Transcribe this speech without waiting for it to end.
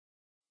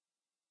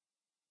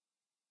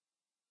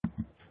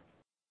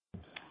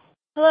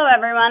Hello,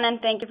 everyone, and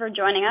thank you for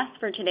joining us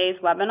for today's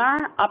webinar,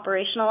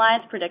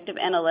 Operationalize Predictive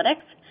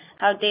Analytics,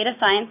 How Data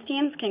Science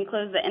Teams Can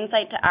Close the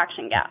Insight to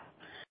Action Gap.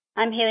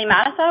 I'm Haley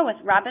Matissa with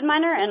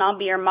RapidMiner, and I'll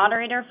be your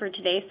moderator for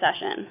today's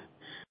session.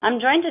 I'm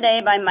joined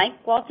today by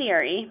Mike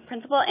Gualtieri,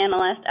 Principal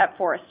Analyst at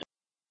Forrester,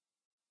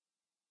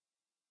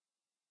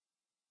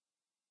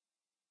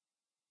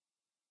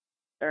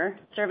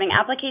 serving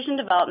application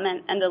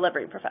development and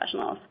delivery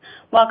professionals.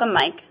 Welcome,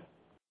 Mike.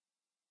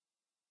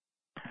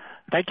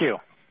 Thank you.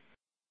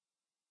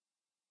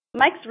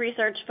 Mike's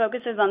research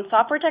focuses on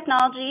software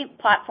technology,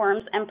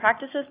 platforms, and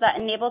practices that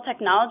enable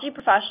technology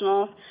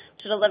professionals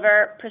to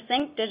deliver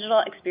succinct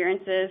digital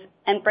experiences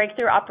and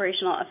breakthrough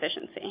operational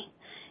efficiency.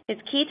 His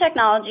key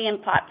technology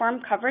and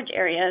platform coverage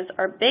areas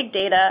are big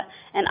data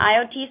and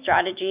IoT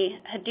strategy,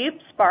 Hadoop,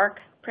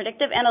 Spark,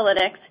 predictive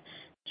analytics,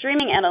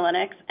 streaming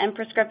analytics, and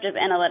prescriptive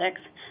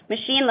analytics,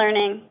 machine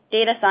learning,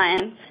 data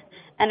science,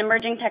 and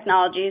emerging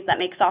technologies that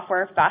make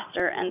software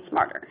faster and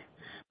smarter.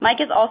 Mike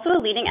is also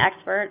a leading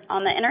expert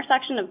on the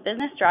intersection of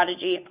business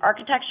strategy,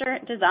 architecture,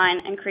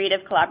 design, and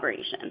creative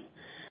collaboration.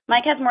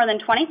 Mike has more than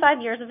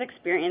 25 years of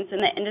experience in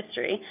the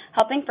industry,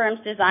 helping firms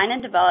design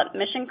and develop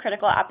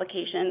mission-critical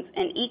applications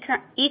in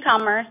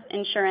e-commerce,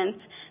 insurance,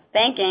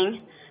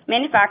 banking,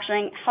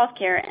 manufacturing,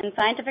 healthcare, and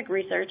scientific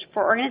research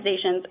for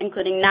organizations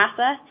including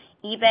NASA,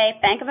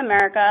 eBay, Bank of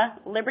America,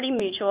 Liberty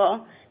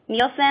Mutual,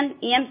 Nielsen,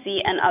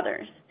 EMC, and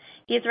others.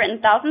 He has written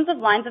thousands of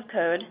lines of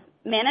code,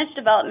 managed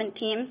development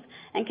teams,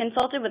 and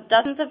consulted with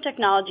dozens of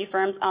technology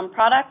firms on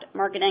product,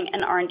 marketing,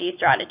 and R&D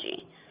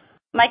strategy.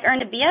 Mike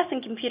earned a BS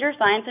in Computer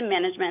Science and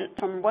Management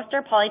from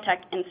Worcester Polytech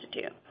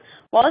Institute.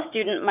 While a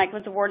student, Mike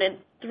was awarded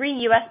 3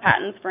 U.S.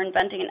 patents for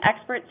inventing an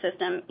expert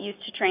system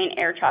used to train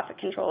air traffic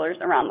controllers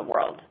around the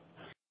world.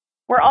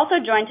 We're also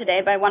joined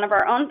today by one of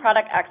our own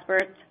product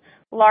experts,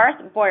 Lars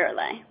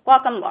Bauerle.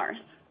 Welcome, Lars.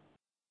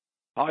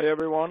 Hi,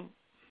 everyone.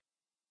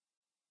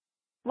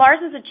 Lars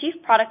is the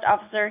Chief Product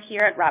Officer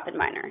here at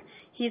RapidMiner.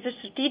 He's a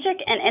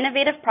strategic and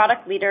innovative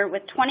product leader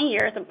with 20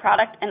 years of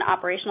product and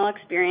operational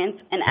experience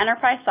in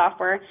enterprise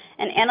software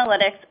and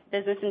analytics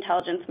business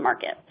intelligence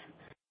markets.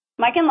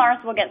 Mike and Lars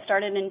will get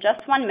started in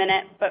just 1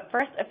 minute, but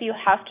first a few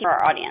housekeeping for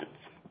our audience.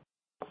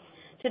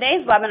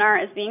 Today's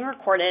webinar is being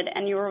recorded,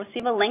 and you will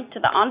receive a link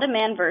to the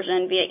on-demand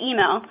version via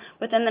email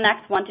within the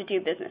next 1 to 2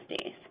 business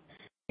days.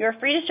 You are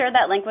free to share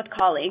that link with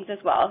colleagues as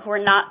well who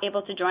are not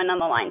able to join on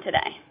the line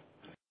today.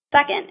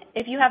 Second,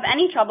 if you have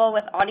any trouble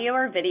with audio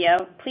or video,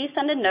 please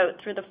send a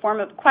note through the form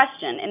of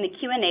question in the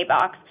Q&A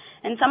box,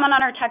 and someone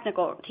on our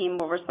technical team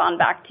will respond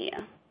back to you.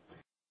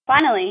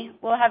 Finally,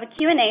 we'll have a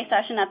Q&A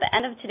session at the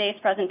end of today's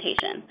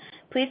presentation.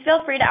 Please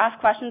feel free to ask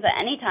questions at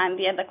any time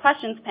via the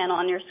questions panel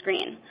on your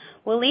screen.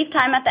 We'll leave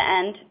time at the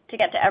end to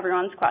get to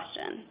everyone's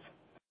questions.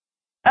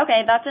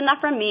 Okay, that's enough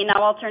from me.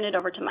 Now I'll turn it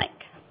over to Mike.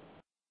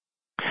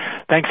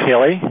 Thanks,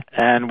 Haley,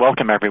 and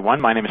welcome,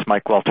 everyone. My name is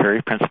Mike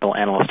Gualtieri, Principal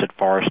Analyst at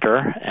Forrester,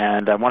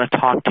 and I want to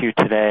talk to you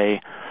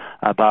today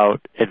about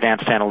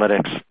advanced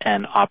analytics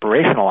and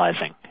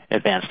operationalizing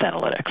advanced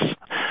analytics.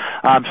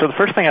 So the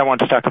first thing I want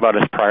to talk about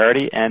is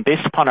priority, and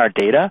based upon our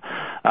data,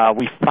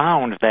 we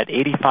found that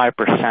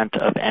 85%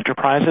 of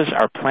enterprises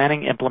are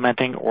planning,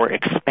 implementing, or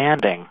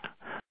expanding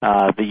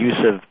the use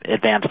of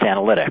advanced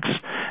analytics.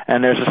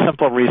 And there's a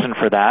simple reason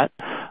for that.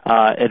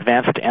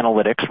 Advanced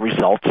analytics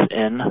results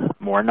in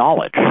more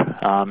knowledge.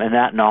 And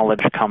that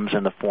knowledge comes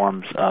in the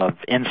forms of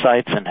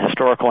insights and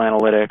historical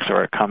analytics,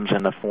 or it comes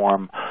in the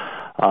form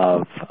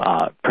of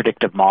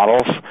predictive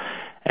models.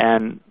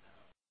 And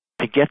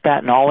to get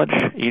that knowledge,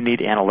 you need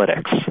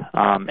analytics.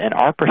 And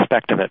our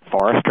perspective at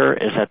Forrester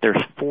is that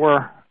there's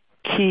 4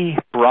 key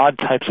broad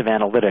types of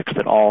analytics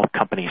that all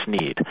companies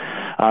need.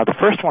 The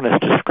first one is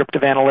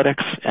descriptive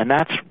analytics, and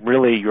that's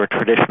really your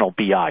traditional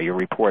BI, your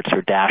reports,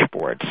 your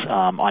dashboards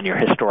on your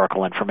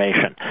historical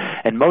information.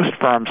 And most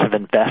firms have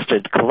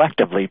invested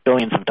collectively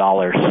billions of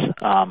dollars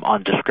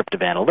on descriptive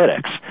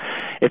analytics.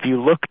 If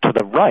you look to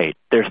the right,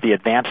 there's the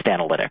advanced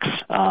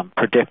analytics,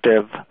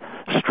 predictive,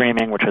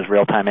 streaming, which is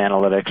real-time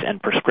analytics,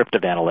 and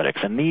prescriptive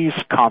analytics. And these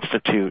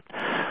constitute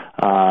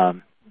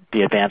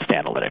the advanced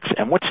analytics.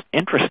 And what's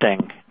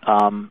interesting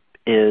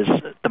is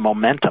the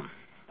momentum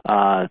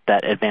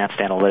that advanced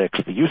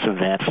analytics, the use of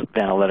advanced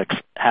analytics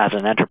has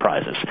in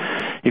enterprises.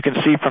 You can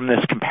see from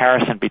this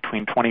comparison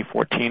between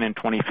 2014 and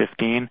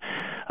 2015,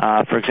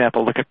 for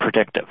example, look at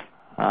predictive.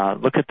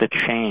 Look at the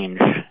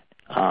change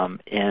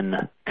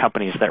in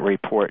companies that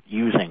report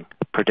using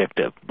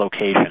predictive,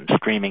 location,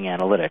 streaming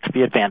analytics,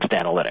 the advanced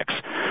analytics.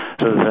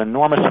 So there's an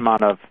enormous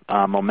amount of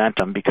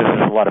momentum because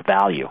there's a lot of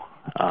value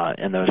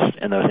in those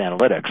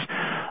analytics.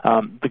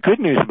 The good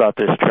news about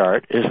this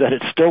chart is that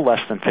it's still less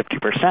than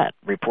 50%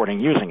 reporting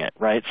using it,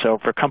 right? So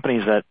for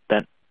companies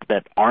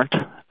that aren't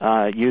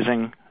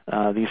using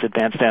these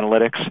advanced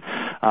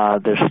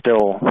analytics, there's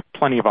still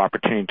plenty of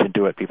opportunity to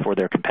do it before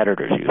their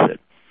competitors use it.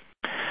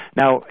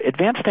 Now,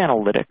 advanced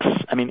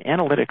analytics,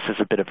 analytics is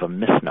a bit of a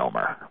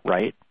misnomer,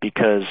 right?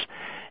 Because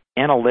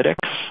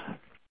analytics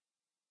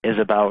is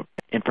about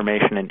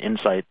information and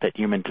insight that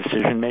human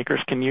decision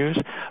makers can use,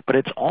 but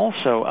it's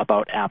also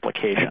about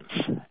applications.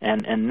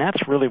 And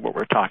that's really what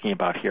we're talking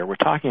about here. We're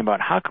talking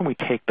about how can we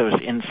take those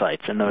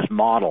insights and those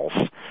models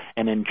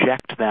and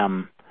inject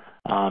them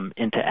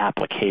into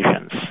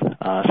applications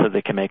so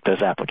they can make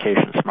those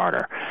applications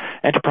smarter.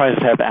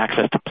 Enterprises have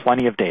access to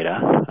plenty of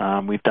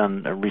data. We've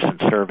done a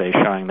recent survey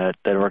showing that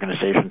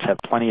organizations have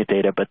plenty of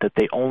data, but that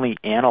they only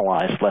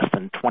analyze less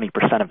than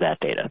 20% of that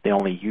data. They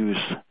only use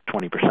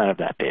 20% of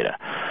that data.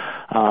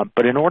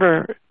 But in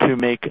order to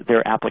make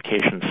their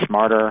applications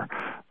smarter,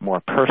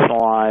 more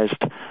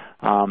personalized,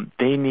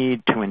 they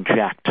need to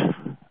inject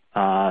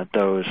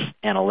those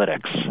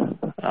analytics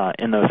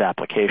in those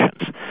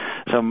applications.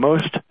 So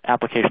most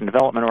application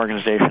development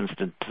organizations,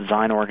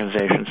 design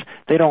organizations,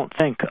 they don't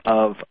think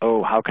of,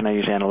 oh, how can I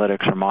use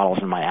analytics or models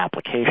in my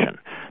application?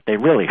 They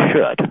really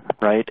should,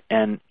 right?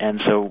 And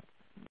so,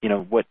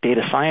 what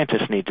data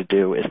scientists need to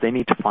do is they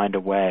need to find a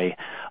way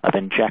of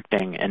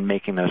injecting and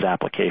making those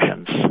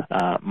applications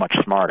much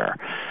smarter.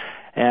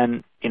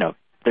 And,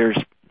 there's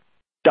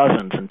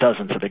dozens and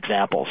dozens of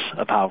examples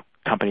of how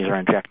companies are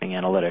injecting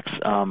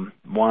analytics.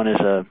 One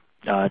is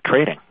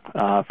trading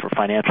for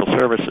financial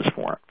services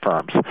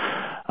firms.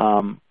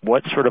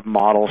 What sort of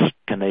models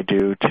can they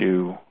do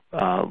to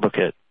look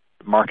at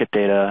market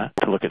data,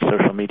 to look at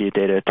social media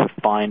data, to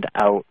find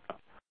out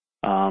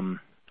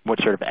what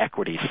sort of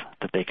equities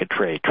that they could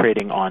trade,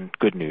 trading on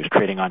good news,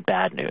 trading on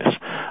bad news.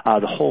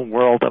 The whole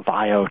world of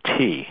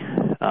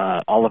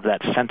IoT, all of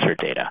that sensor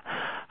data.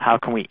 How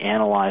can we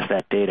analyze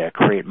that data,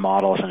 create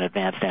models and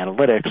advanced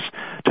analytics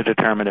to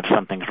determine if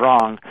something's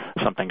wrong,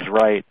 something's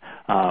right,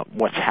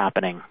 what's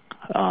happening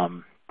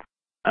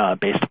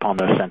based upon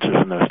those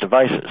sensors and those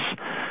devices.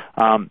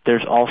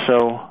 There's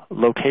also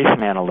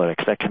location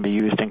analytics that can be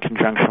used in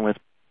conjunction with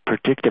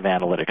predictive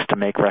analytics to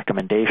make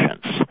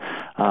recommendations.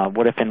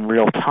 What if in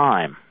real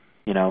time,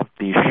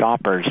 these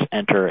shoppers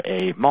enter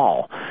a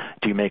mall?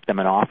 Do you make them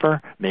an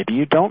offer? Maybe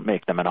you don't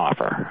make them an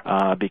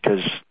offer because,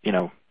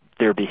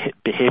 their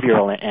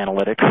behavioral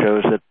analytics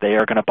shows that they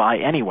are going to buy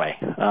anyway.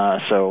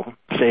 So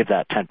save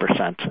that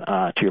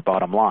 10% to your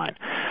bottom line.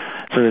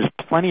 So there's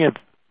plenty of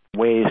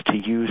ways to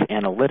use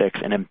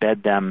analytics and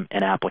embed them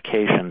in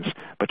applications,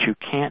 but you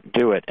can't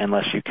do it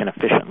unless you can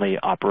efficiently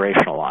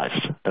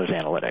operationalize those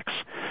analytics.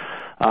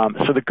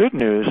 So the good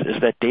news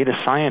is that data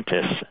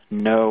scientists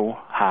know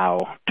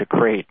how to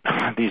create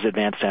these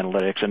advanced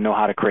analytics and know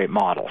how to create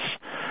models.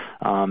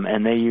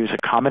 And they use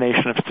a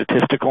combination of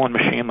statistical and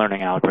machine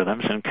learning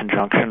algorithms in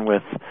conjunction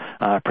with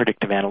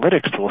predictive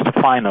analytics tools to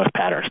find those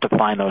patterns, to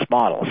find those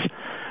models.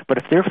 But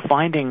if they're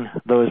finding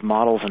those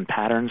models and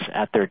patterns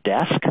at their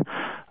desk,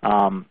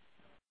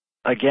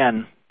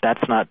 again,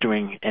 that's not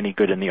doing any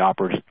good in the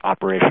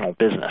operational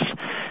business.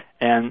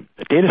 And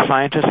data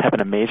scientists have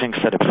an amazing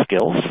set of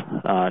skills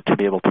to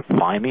be able to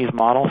find these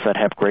models that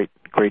have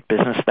great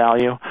business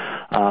value.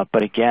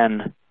 But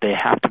again, they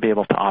have to be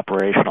able to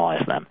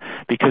operationalize them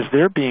because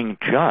they're being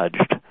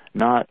judged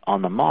not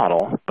on the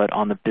model, but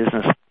on the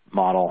business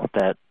model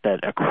that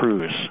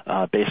accrues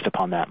based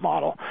upon that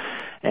model.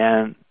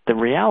 And the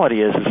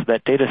reality is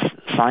that data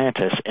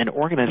scientists and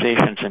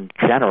organizations in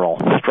general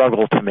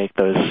struggle to make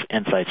those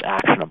insights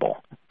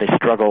actionable. They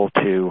struggle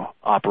to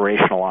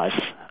operationalize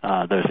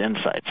those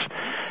insights.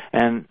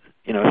 And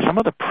some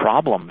of the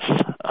problems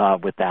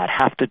with that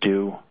have to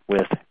do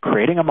with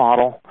creating a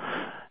model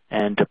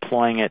and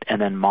deploying it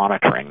and then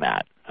monitoring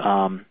that.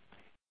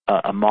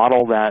 A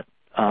model that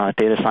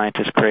data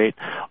scientists create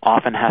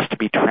often has to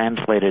be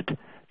translated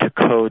to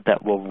code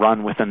that will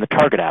run within the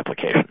target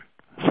application.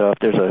 So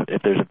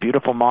if there's a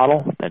beautiful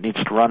model that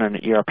needs to run in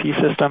an ERP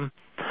system,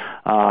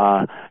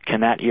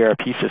 can that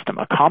ERP system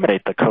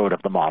accommodate the code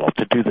of the model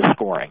to do the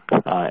scoring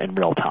in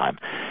real time?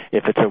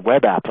 If it's a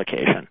web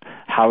application,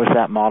 how is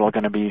that model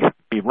going to be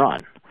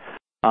run?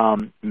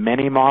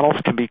 Many models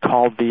can be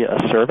called via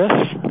a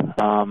service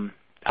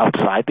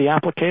outside the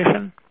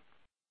application,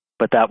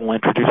 but that will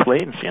introduce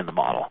latency in the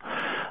model.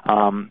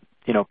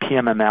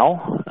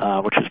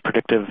 PMML, which is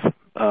predictive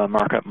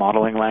markup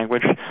modeling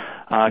language,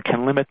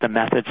 can limit the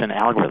methods and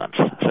algorithms.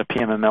 So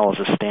PMML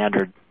is a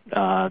standard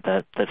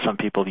that some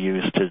people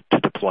use to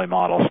deploy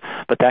models,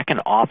 but that can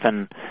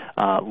often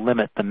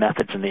limit the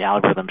methods and the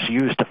algorithms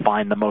used to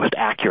find the most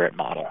accurate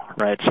model,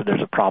 right? So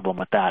there's a problem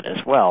with that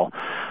as well.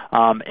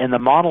 And the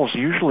models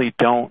usually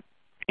don't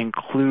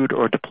include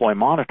or deploy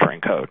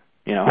monitoring code.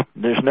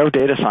 There's no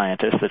data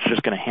scientist that's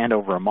just going to hand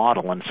over a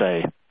model and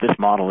say, this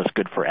model is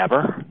good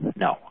forever.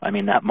 No.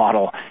 That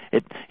model,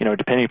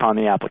 depending upon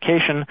the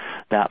application,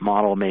 that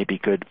model may be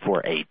good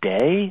for a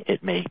day.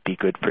 It may be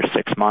good for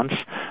 6 months.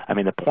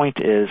 The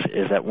point is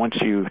that once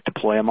you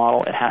deploy a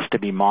model, it has to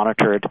be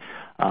monitored.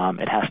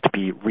 It has to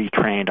be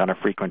retrained on a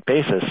frequent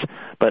basis.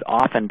 But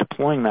often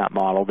deploying that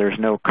model, there's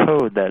no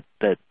code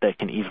that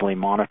can easily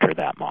monitor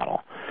that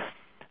model.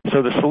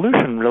 So the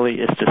solution really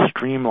is to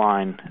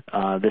streamline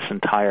this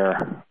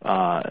entire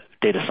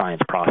data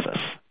science process,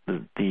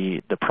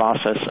 the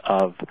process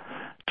of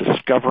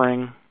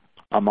discovering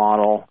a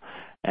model,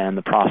 and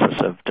the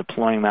process of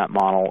deploying that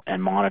model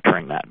and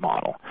monitoring that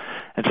model.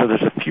 And so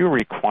there's a few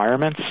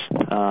requirements,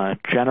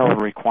 general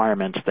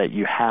requirements that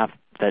you have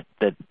that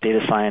data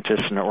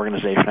scientists and an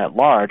organization at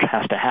large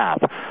has to have.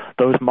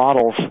 Those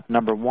models,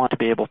 number one, to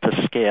be able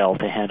to scale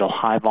to handle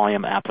high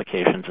volume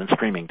applications and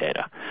streaming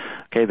data.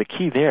 Okay, the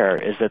key there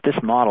is that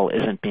this model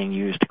isn't being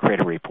used to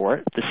create a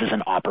report. This is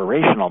an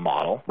operational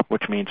model,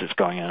 which means it's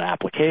going in an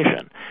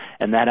application.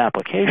 And that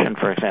application,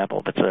 for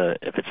example,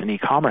 if it's an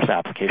e-commerce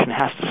application, it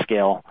has to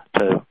scale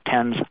to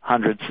tens,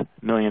 hundreds,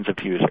 millions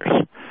of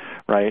users,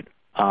 right?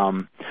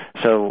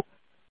 So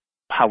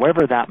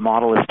however that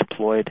model is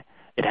deployed,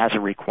 it has a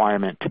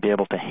requirement to be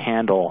able to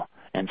handle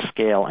and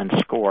scale and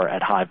score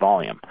at high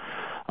volume.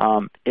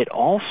 It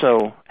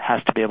also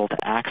has to be able to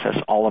access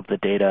all of the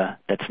data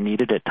that's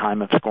needed at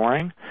time of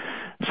scoring.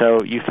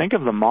 So you think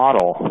of the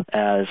model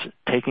as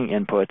taking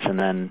inputs and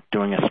then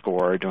doing a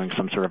score, doing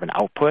some sort of an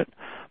output,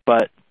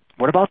 but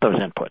what about those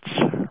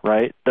inputs,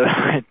 right?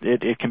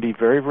 It can be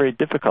very, very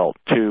difficult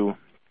to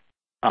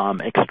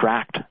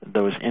extract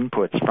those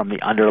inputs from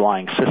the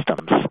underlying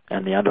systems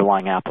and the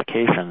underlying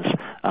applications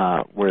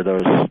where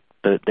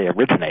they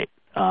originate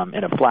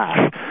in a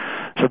flash.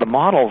 So the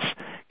models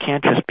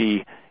can't just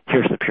be,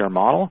 here's the pure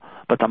model,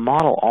 but the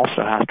model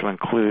also has to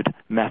include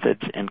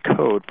methods and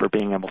code for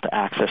being able to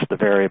access the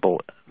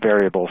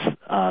variables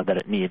that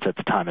it needs at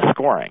the time of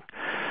scoring.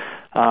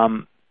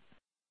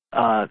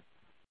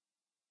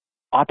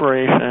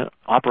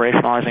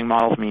 Operationalizing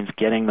models means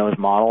getting those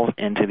models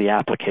into the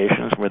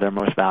applications where they're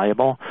most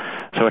valuable.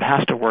 So it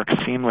has to work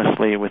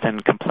seamlessly within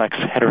complex,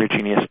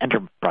 heterogeneous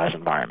enterprise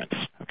environments.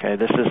 Okay,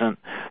 this isn't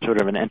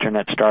sort of an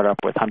internet startup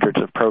with hundreds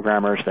of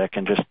programmers that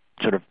can just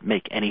sort of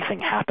make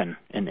anything happen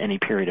in any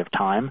period of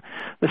time.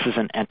 This is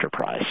an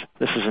enterprise.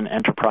 This is an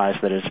enterprise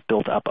that has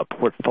built up a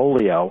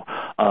portfolio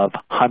of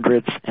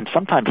hundreds and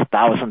sometimes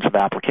thousands of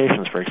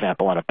applications, for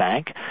example, in a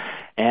bank.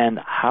 And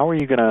how are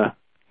you going to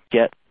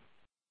get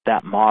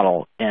that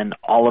model in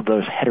all of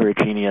those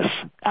heterogeneous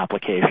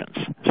applications?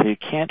 So you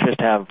can't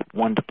just have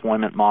one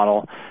deployment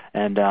model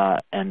and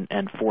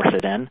force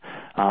it in.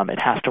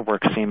 It has to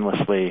work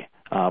seamlessly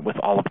with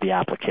all of the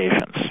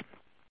applications.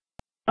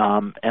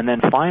 And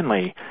then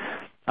finally,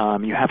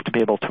 you have to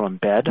be able to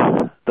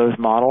embed those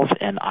models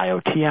in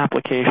IoT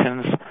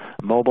applications,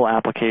 mobile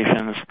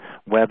applications,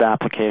 web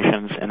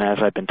applications, and as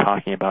I've been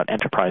talking about,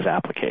 enterprise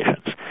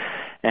applications.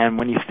 And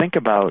when you think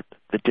about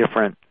the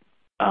different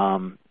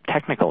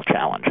technical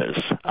challenges,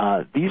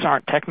 these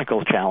aren't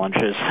technical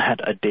challenges that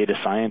a data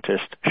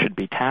scientist should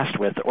be tasked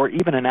with, or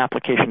even an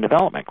application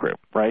development group,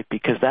 right?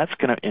 Because that's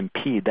going to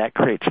impede, that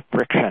creates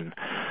friction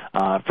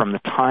from the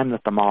time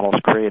that the model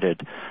is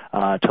created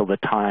till the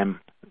time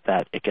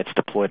that it gets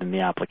deployed in the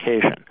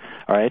application.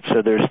 All right,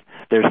 so there's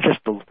just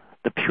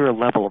the pure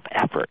level of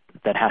effort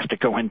that has to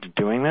go into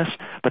doing this,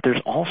 but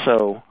there's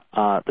also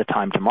the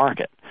time to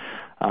market.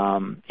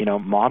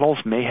 Models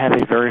may have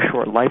a very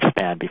short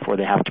lifespan before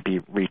they have to be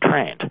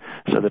retrained.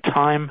 So the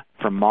time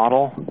from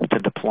model to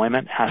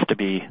deployment has to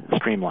be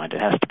streamlined.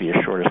 It has to be as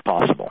short as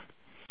possible.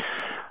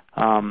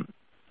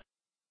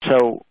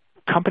 So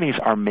companies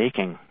are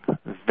making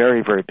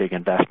very, very big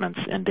investments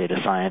in data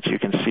science. You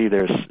can see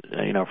there's,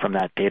 from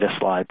that data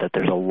slide that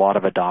there's a lot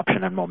of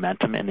adoption and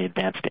momentum in the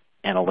advanced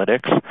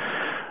analytics.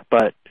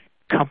 But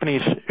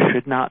companies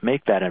should not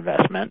make that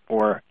investment,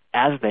 or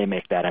as they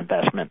make that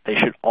investment, they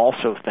should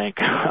also think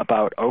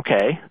about,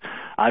 okay,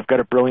 I've got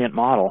a brilliant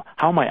model.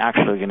 How am I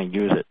actually going to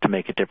use it to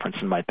make a difference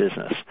in my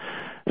business?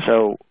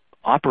 So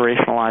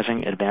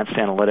operationalizing advanced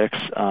analytics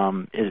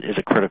is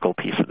a critical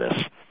piece of this.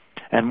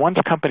 And once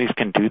companies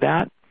can do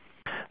that,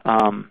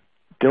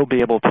 they'll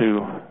be able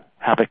to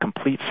have a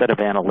complete set of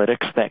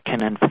analytics that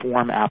can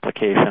inform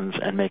applications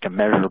and make a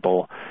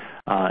measurable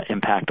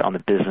impact on the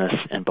business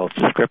in both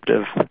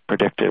descriptive,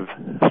 predictive,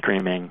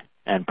 streaming,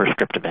 and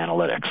prescriptive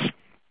analytics.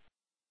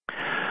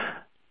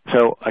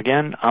 So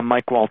again, I'm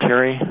Mike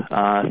Gualtieri.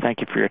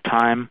 Thank you for your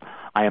time.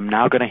 I am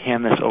now going to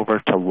hand this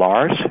over to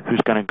Lars,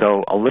 who's going to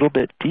go a little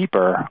bit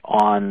deeper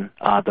on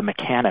the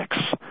mechanics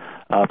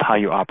of how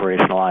you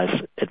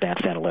operationalize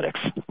advanced analytics.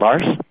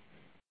 Lars?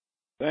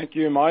 Thank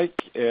you, Mike.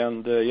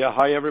 And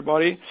hi,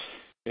 everybody.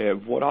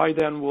 What I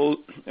then will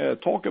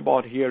talk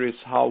about here is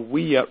how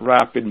we at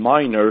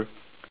RapidMiner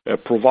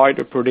provide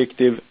a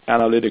predictive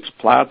analytics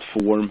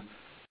platform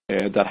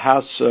that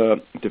has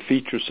the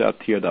feature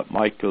set here that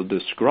Michael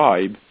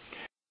described.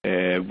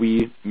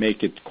 We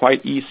make it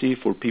quite easy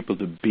for people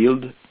to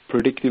build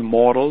predictive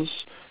models,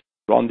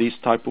 run these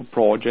type of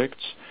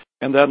projects,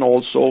 and then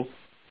also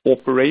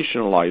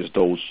operationalize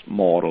those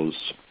models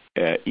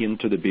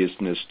into the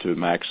business to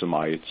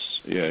maximize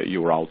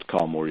your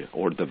outcome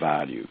or the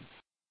value.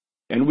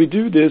 And we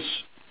do this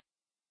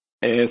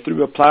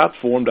through a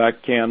platform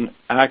that can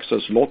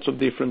access lots of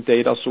different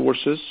data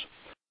sources,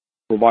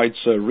 provides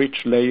a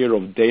rich layer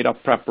of data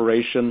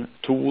preparation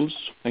tools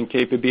and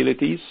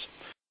capabilities,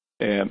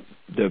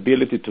 the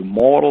ability to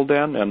model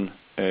them and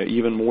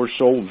even more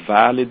so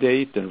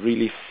validate and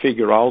really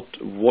figure out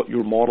what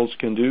your models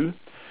can do.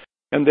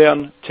 and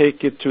then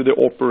take it to the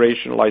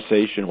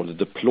operationalization or the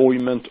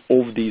deployment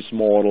of these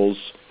models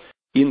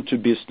into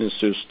business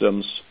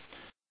systems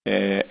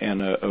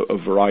and a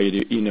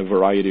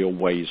variety of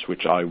ways,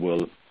 which I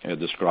will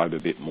describe a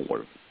bit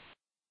more.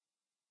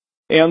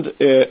 And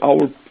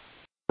our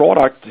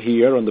product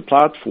here on the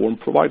platform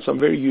provides some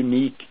very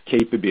unique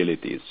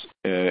capabilities.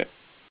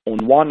 On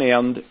one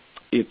end,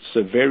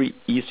 it's very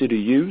easy to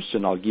use,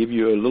 and I'll give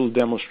you a little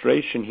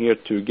demonstration here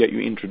to get you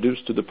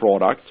introduced to the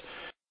product.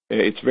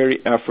 It's very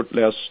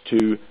effortless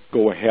to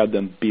go ahead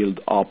and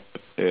build up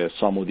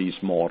some of these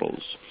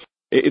models.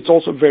 It's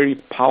also very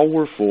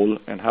powerful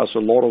and has a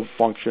lot of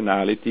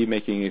functionality,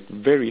 making it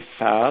very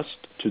fast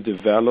to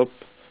develop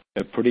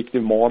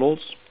predictive models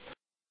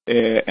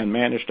and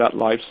manage that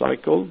life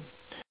cycle.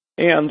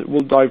 And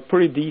we'll dive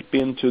pretty deep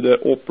into the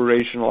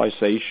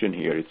operationalization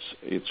here.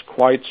 It's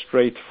quite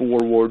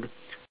straightforward,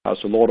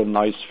 has a lot of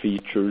nice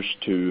features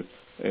to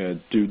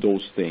do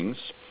those things.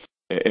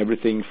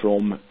 Everything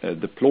from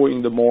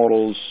deploying the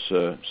models,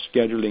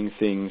 scheduling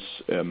things,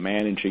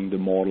 managing the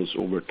models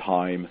over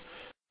time,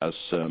 as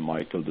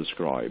Michael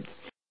described.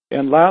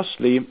 And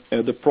lastly,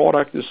 the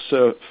product is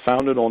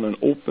founded on an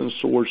open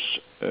source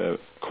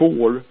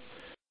core,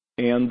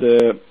 and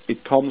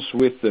it comes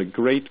with a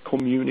great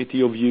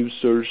community of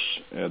users.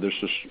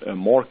 There's a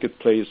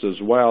marketplace as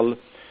well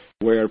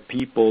where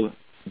people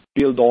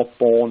build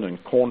up on and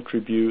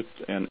contribute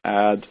and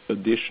add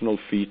additional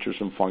features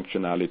and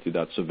functionality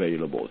that's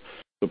available.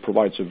 So it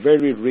provides a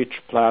very rich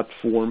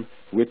platform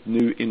with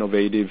new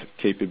innovative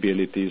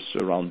capabilities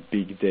around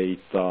big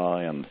data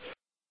and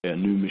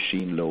new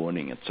machine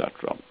learning,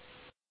 etc.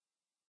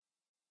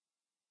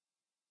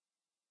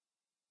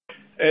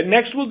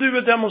 Next, we'll do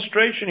a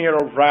demonstration here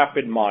of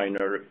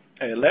RapidMiner.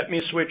 Let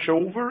me switch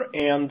over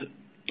and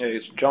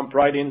jump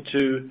right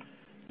into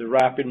the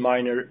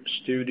RapidMiner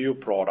Studio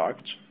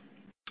product.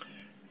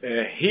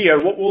 Here,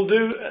 what we'll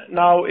do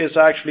now is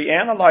actually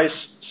analyze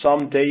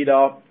some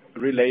data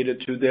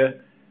related to the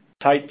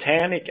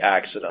Titanic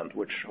accident,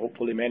 which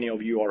hopefully many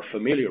of you are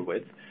familiar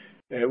with.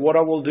 What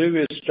I will do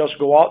is just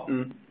go out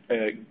and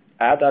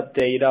add that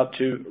data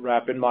to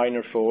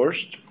RapidMiner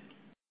first.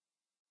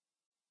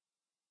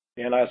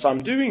 And as I'm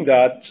doing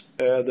that,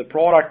 the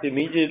product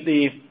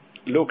immediately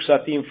looks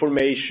at the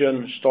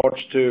information,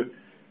 starts to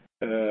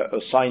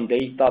assign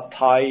data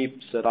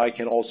types that I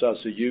can also,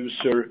 as a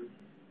user,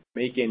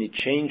 make any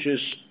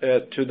changes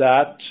to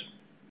that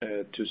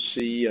to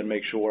see and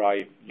make sure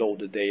I load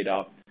the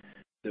data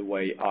the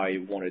way I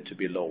want it to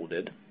be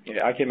loaded.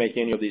 I can make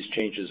any of these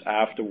changes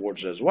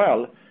afterwards as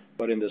well,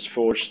 but in this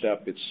first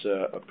step, it's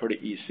a pretty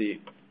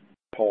easy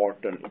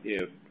part and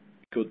a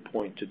good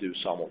point to do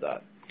some of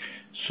that.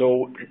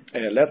 So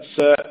let's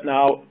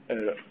now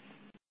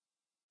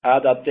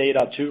add that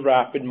data to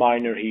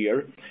RapidMiner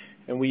here,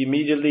 and we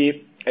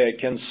immediately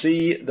can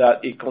see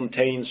that it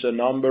contains a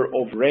number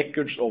of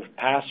records of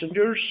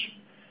passengers.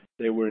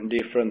 They were in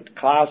different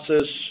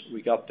classes.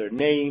 We got their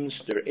names,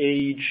 their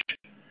age.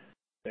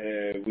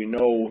 We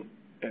know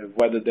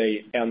whether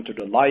they entered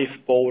a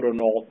lifeboat or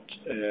not.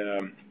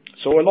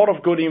 So a lot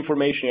of good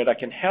information here that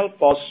can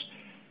help us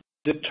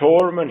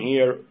determine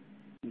here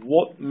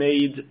what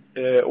made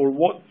or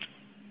what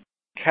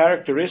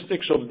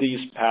characteristics of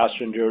these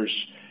passengers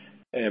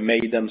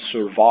made them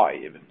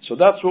survive. So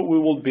that's what we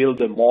will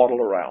build a model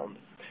around.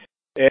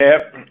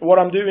 What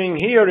I'm doing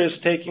here is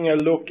taking a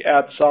look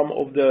at some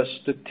of the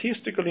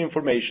statistical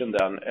information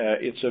then.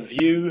 It's a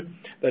view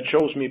that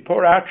shows me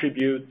per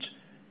attribute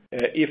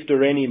if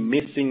there are any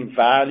missing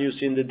values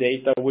in the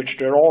data, which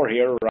there are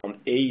here around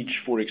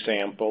age, for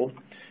example.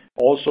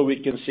 Also,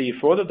 we can see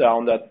further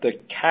down that the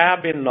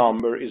cabin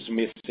number is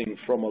missing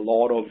from a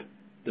lot of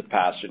the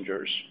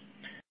passengers.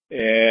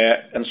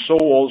 And so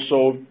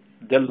also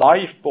the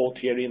lifeboat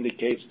here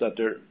indicates that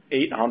there are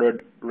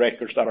 800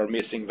 records that are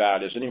missing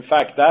values. And in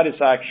fact, that is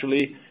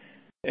actually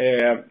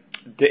the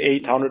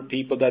 800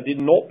 people that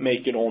did not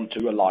make it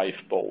onto a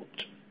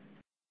lifeboat.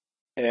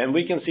 And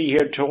we can see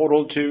here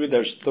total too,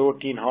 there's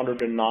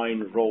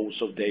 1,309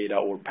 rows of data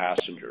or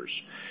passengers.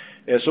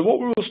 So what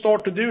we will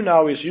start to do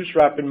now is use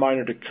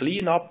RapidMiner to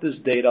clean up this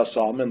data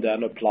some and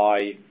then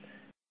apply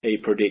a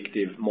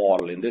predictive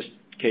model. In this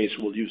case,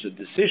 we'll use a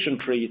decision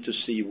tree to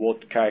see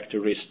what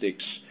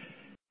characteristics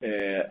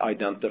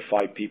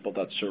identify people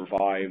that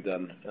survived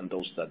and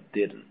those that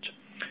didn't.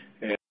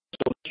 So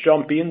let's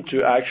jump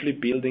into actually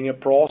building a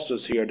process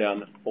here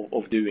then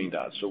of doing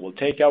that. So we'll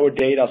take our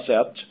data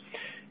set,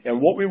 and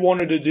what we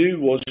wanted to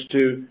do was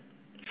to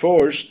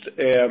first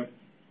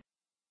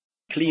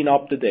clean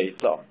up the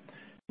data.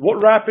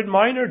 What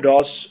RapidMiner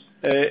does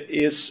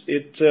is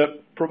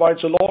it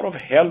provides a lot of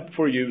help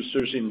for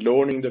users in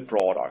learning the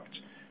product.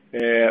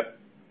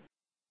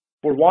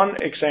 For one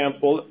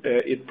example,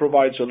 it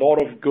provides a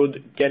lot of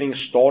good getting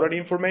started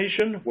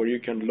information where you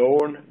can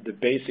learn the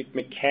basic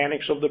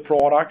mechanics of the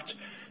product,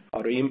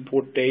 how to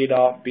import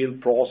data,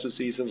 build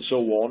processes, and so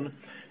on.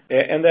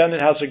 And then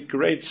it has a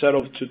great set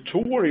of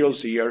tutorials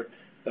here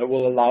that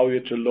will allow you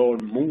to learn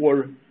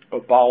more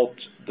about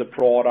the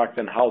product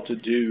and how to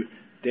do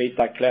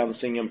data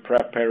cleansing and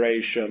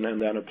preparation,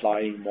 and then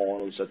applying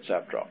models,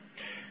 etc.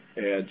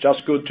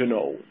 Just good to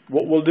know.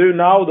 What we'll do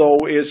now,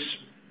 though, is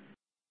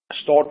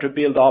start to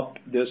build up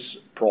this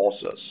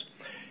process.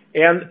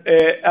 And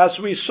as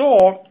we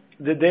saw,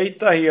 the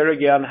data here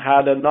again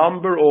had a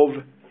number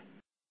of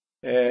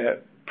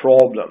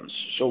problems.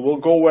 So we'll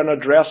go and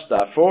address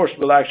that. First,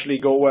 we'll actually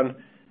go and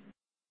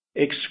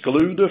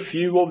exclude a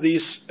few of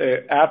these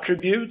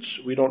attributes.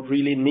 We don't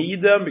really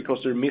need them because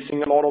they're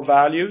missing a lot of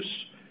values.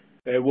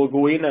 We'll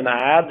go in and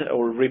add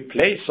or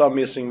replace some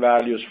missing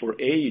values for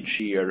age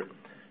here,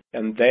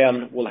 and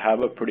then we'll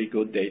have a pretty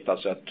good data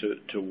set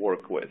to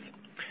work with.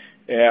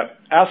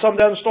 As I'm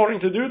then starting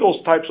to do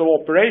those types of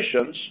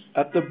operations,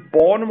 at the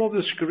bottom of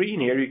the screen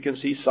here you can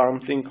see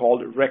something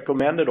called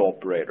recommended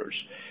operators.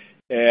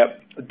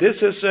 This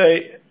is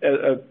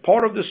a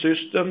part of the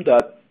system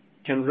that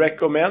can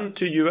recommend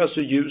to you as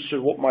a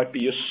user what might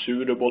be a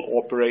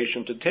suitable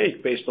operation to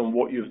take based on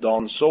what you've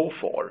done so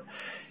far.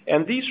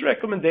 And these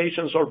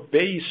recommendations are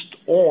based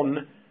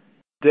on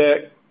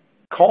the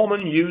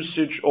common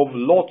usage of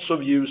lots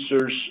of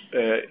users.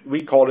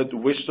 We call it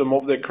wisdom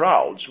of the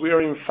crowds. We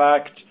are in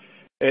fact,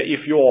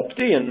 if you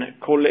opt in,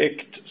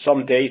 collect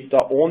some data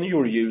on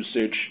your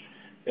usage.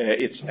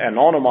 It's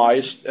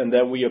anonymized, and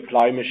then we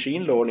apply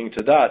machine learning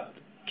to that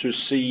to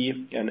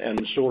see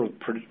and sort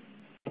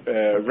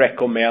of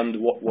recommend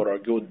what are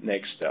good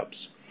next steps.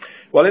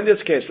 Well, in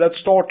this case, let's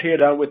start here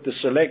then with the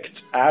select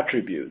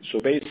attribute. So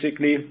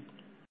basically,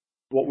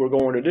 what we're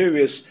going to do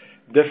is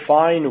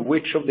define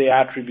which of the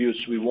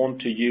attributes we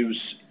want to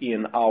use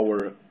in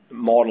our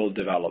model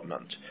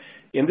development.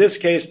 In this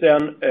case,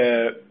 then,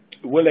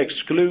 we'll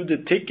exclude the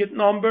ticket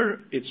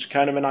number. It's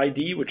kind of an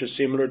ID, which is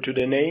similar to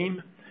the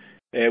name.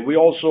 We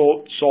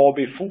also saw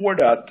before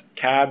that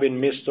cabin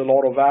missed a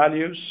lot of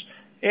values,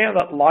 and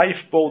that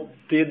lifeboat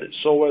did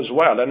so as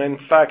well. And in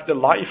fact, the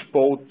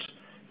lifeboat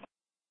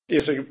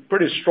is a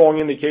pretty strong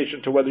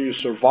indication to whether you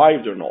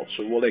survived or not,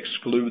 so we'll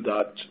exclude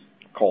that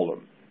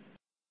column.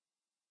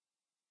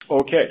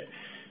 Okay,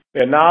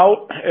 and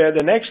now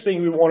the next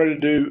thing we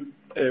wanted to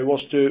do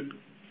was to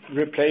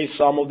replace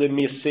some of the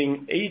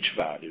missing age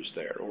values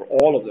there, or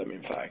all of them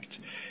in fact.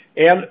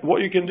 And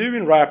what you can do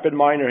in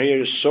RapidMiner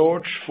here is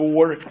search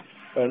for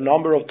a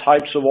number of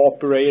types of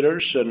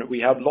operators, and we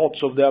have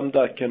lots of them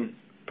that can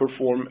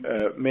perform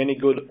many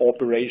good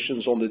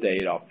operations on the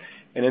data.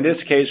 And in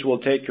this case, we'll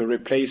take a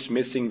replace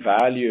missing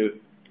value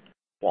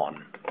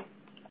one.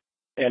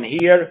 And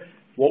here,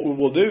 what we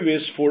will do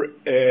is for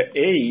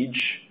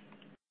age,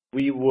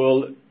 we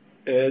will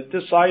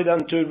decide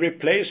then to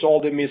replace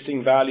all the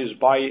missing values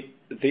by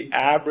the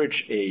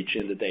average age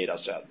in the data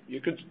set.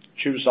 You could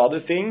choose other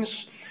things,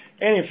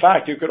 and in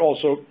fact you could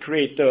also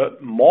create a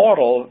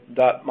model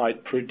that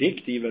might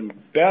predict even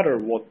better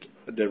what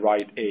the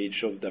right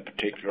age of the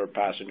particular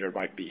passenger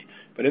might be.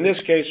 But in this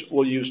case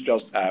we'll use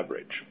just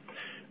average.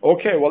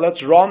 Okay, well,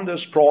 let's run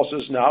this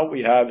process now.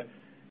 We have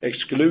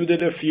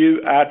excluded a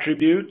few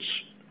attributes.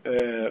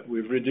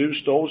 We've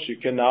reduced those. You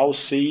can now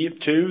see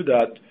too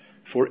that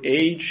for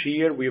age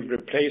here we've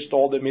replaced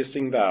all the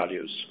missing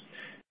values.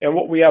 And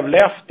what we have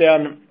left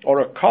then are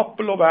a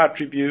couple of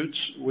attributes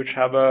which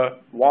have a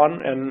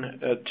 1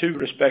 and 2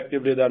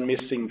 respectively then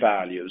missing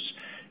values.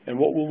 And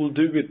what we will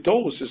do with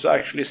those is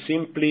actually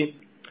simply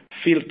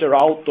filter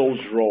out those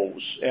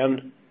rows.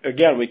 And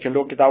again, we can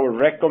look at our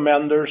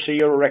recommenders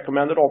here, or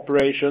recommended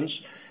operations,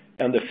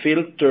 and the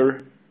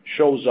filter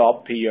shows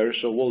up here,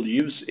 so we'll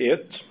use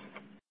it.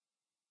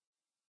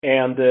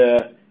 And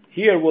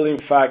here we'll in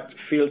fact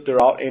filter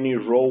out any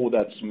row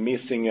that's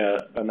missing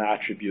an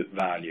attribute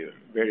value.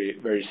 Very,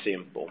 very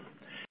simple.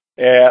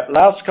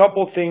 Last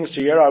couple of things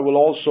here, I will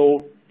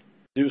also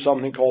do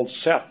something called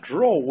set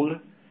role,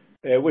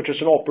 which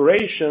is an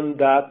operation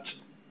that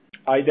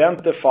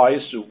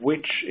identifies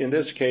which, in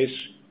this case,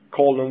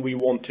 column we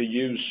want to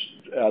use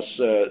as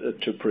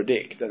to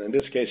predict. And in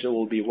this case, it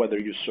will be whether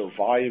you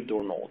survived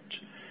or not.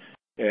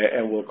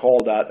 And we'll call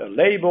that a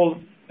label.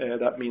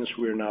 That means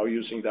we're now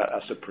using that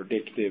as a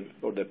predictive,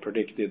 or the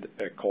predicted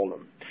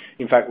column.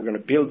 In fact, we're going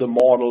to build the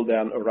model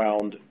then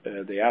around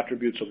the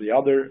attributes of the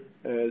other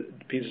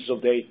pieces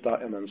of data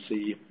and then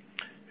see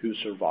who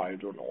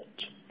survived or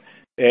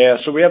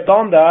not. So we have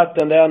done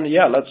that, and then,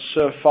 yeah, let's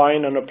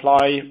find and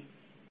apply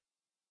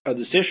a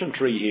decision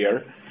tree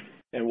here,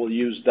 and we'll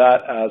use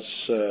that as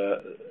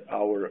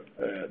our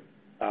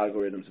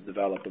algorithm to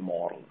develop a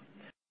model.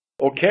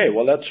 Okay,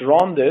 well, let's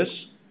run this.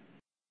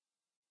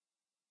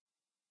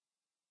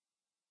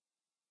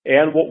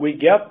 And what we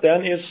get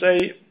then is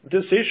a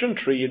decision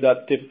tree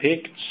that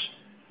depicts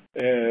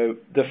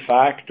the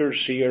factors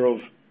here of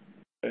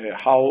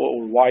how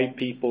or why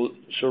people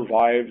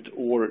survived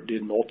or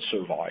did not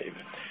survive.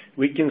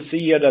 We can see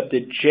here that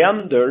the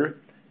gender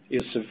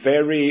is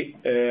very,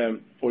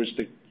 or is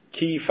the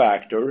key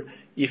factor.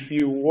 If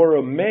you were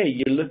a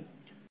male,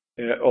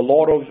 a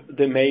lot of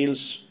the males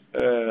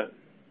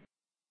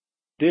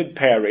did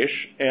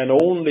perish, and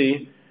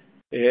only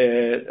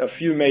a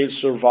few males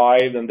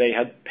survived, and they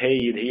had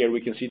paid. Here we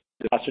can see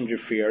the passenger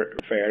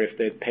fare if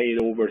they had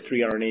paid over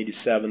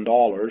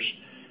 $387,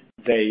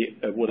 they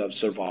would have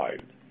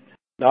survived.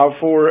 Now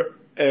for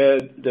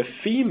the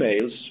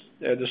females,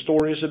 the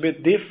story is a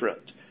bit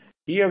different.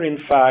 Here, in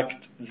fact,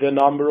 the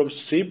number of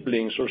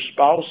siblings or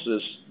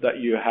spouses that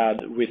you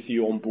had with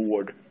you on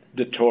board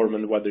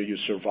determined whether you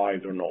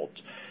survived or not.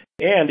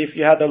 And if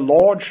you had a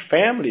large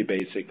family,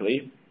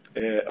 basically,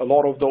 a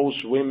lot of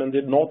those women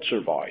did not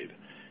survive.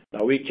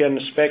 Now, we can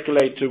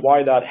speculate to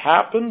why that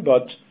happened,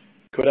 but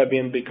could have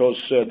been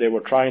because they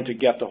were trying to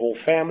get the whole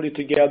family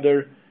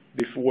together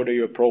before they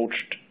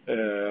approached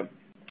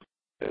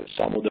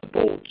some of the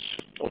boats,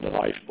 or the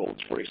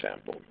lifeboats, for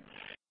example.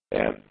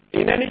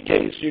 In any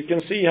case, you can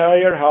see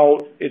here how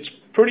it's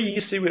pretty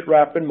easy with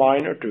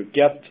RapidMiner to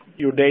get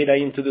your data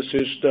into the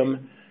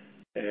system,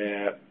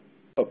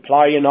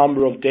 apply a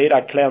number of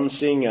data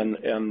cleansing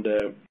and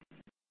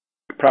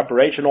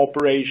preparation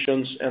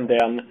operations, and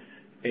then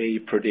a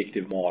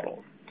predictive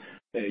model.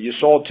 You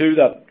saw too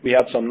that we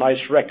had some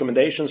nice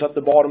recommendations at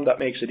the bottom that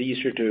makes it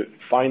easier to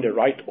find the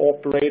right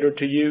operator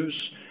to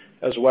use,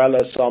 as well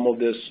as some of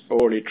this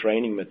early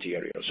training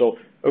material. So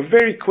a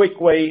very quick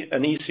way,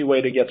 an easy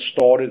way to get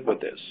started with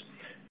this.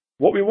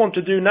 What we want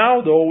to do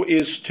now, though,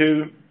 is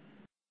to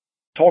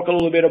talk a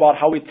little bit about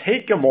how we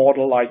take a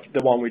model like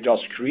the one we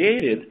just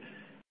created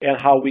and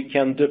how we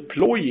can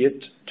deploy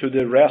it to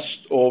the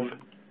rest of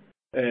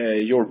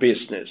your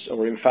business,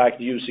 or in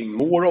fact using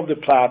more of the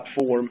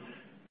platform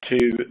to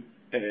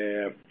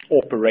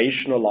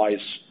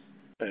operationalize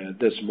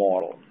this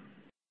model.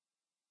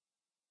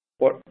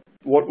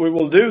 What we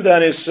will do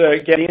then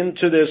is get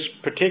into this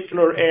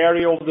particular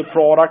area of the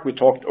product. We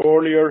talked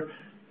earlier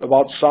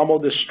about some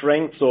of the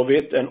strengths of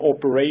it, and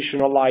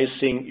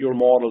operationalizing your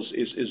models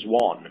is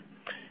one.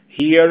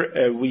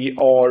 Here we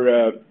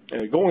are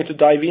going to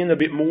dive in a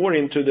bit more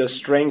into the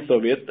strength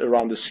of it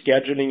around the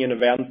scheduling and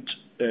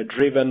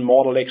event-driven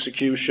model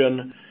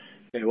execution.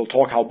 And we'll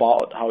talk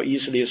about how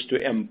easy it is to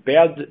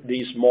embed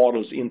these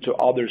models into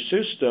other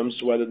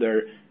systems, whether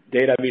they're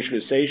data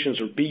visualizations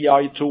or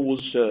BI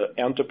tools,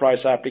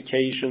 enterprise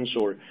applications,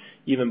 or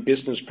even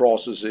business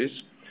processes.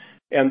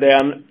 And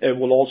then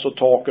we'll also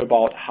talk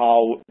about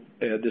how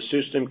the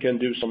system can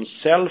do some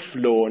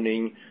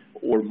self-learning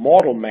or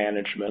model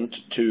management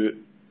to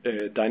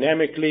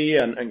dynamically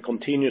and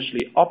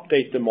continuously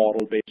update the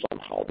model based on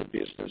how the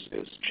business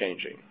is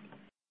changing.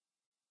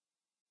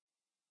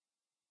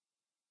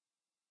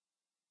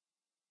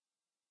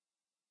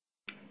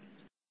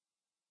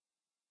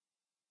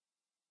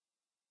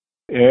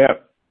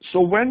 So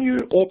when you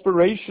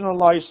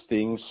operationalize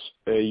things,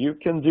 you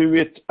can do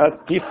it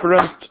at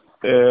different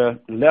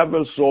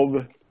levels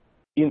of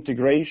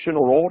integration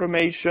or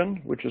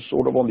automation, which is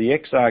sort of on the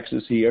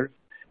x-axis here,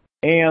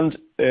 and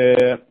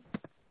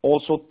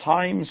also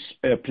times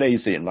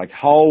plays in, like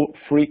how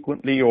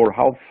frequently or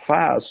how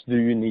fast do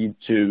you need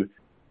to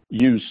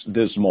use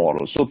this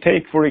model. So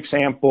take, for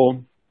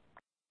example,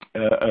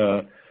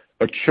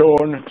 a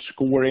churn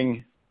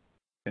scoring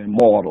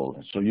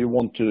model. So you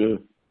want to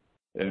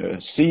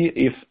see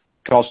if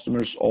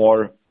customers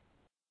are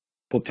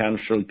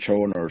potential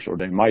churners or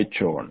they might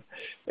churn.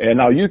 And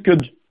now you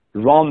could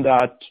run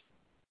that,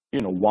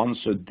 once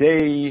a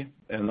day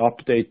and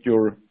update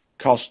your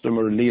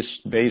customer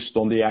list based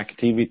on the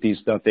activities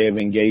that they have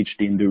engaged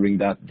in during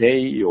that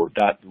day or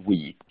that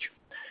week.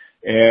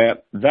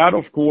 That,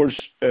 of course,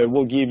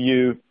 will give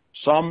you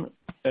some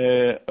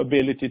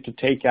ability to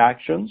take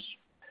actions.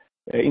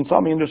 In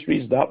some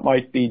industries, that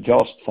might be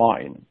just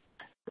fine.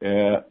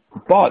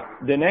 But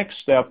the next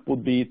step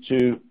would be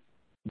to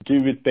do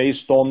it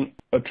based on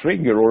a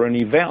trigger or an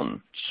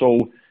event. So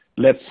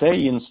let's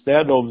say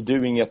instead of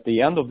doing it at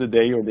the end of the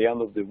day or the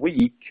end of the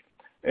week,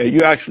 you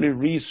actually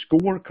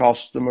rescore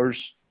customers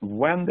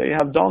when they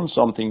have done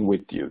something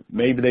with you.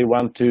 Maybe they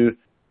went to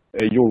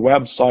your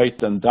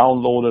website and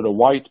downloaded a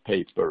white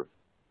paper.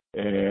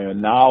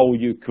 Now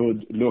you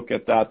could look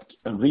at that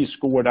and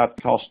rescore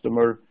that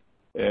customer.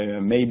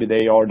 Maybe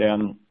they are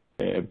then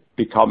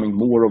becoming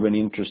more of an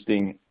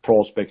interesting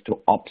prospect to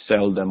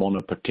upsell them on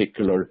a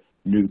particular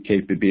new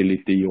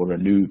capability or a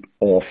new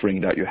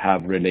offering that you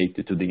have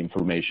related to the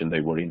information they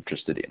were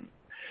interested in.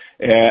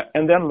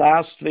 And then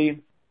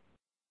lastly,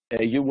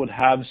 you would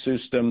have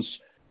systems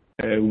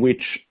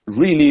which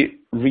really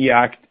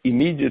react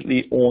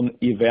immediately on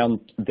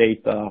event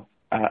data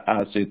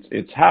as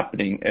it's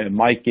happening.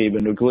 Mike gave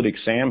a good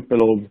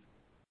example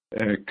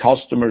of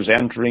customers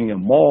entering a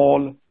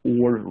mall,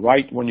 or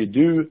right when you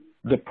do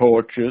the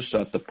purchase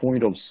at the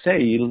point of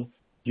sale,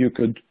 you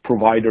could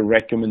provide a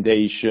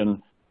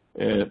recommendation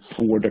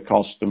for the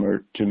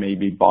customer to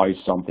maybe buy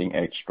something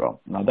extra.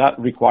 Now that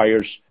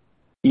requires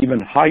even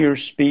higher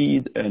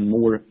speed and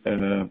more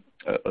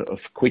a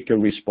quicker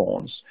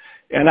response.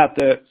 And at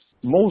the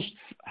most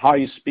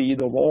high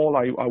speed of all,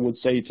 I would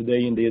say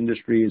today in the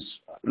industry is,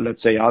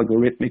 let's say,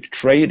 algorithmic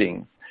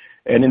trading.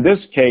 And in this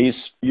case,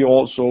 you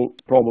also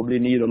probably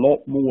need a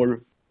lot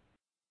more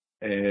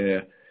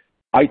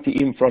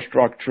IT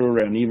infrastructure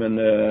and even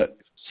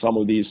some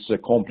of these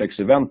complex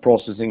event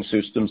processing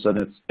systems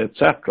and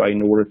etc.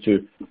 in order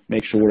to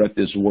make sure that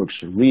this works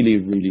really,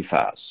 really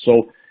fast.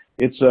 So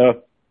it's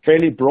a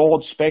fairly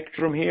broad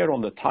spectrum here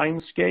on the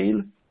time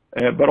scale,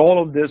 but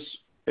all of this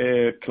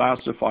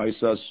classifies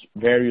as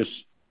various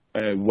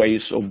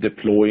ways of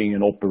deploying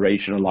and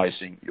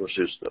operationalizing your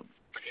system.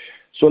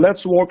 So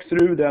let's walk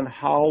through then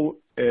how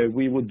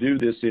we would do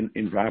this in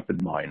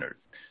RapidMiner.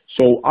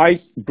 So I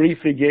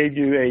briefly gave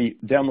you a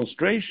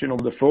demonstration of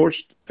the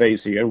first phase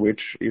here, which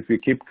if you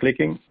keep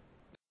clicking,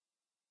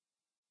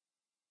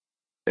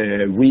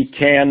 we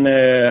can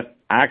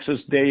access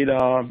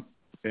data,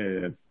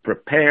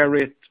 prepare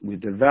it, we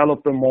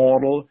develop a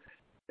model,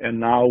 and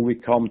now we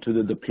come to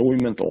the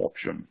deployment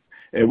option.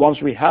 Once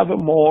we have a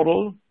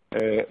model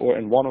or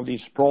in one of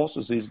these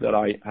processes that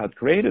I had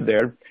created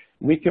there,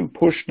 we can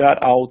push that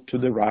out to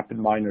the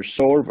RapidMiner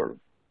server.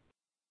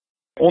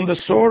 On the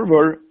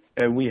server,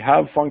 we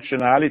have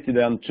functionality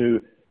then to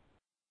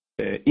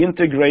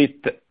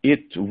integrate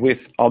it with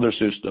other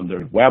systems.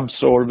 There are web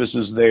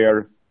services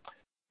there.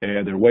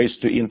 There are ways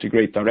to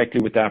integrate directly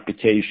with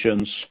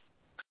applications,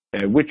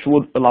 which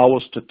would allow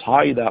us to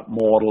tie that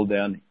model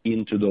then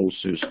into those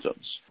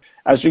systems.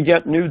 As you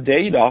get new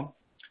data,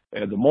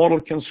 the model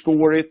can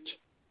score it,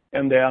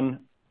 and then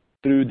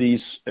through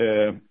these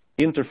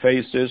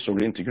interfaces or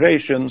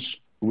integrations,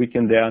 we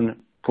can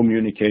then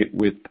communicate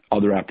with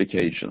other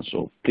applications.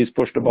 So please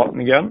push the button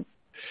again.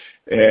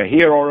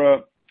 Here are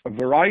a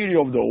variety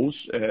of those.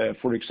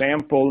 For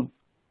example,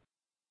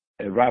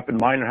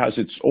 RapidMiner has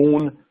its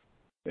own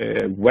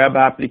web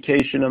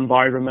application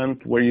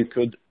environment where you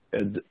could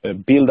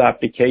build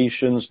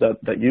applications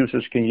that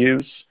users can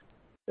use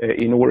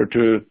in order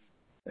to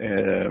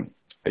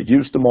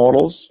use the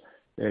models.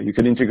 You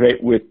can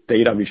integrate with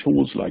data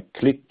visuals like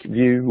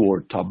ClickView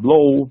or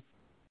Tableau.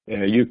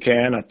 You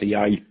can, at the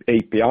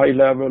API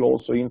level,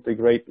 also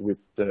integrate with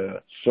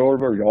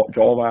server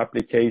Java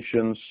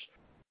applications,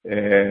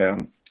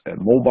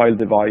 mobile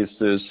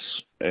devices,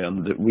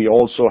 and we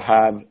also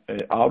have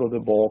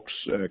out-of-the-box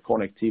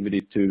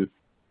connectivity to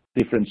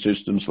different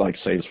systems like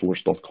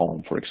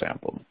Salesforce.com, for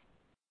example.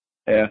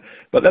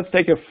 But let's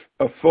take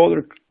a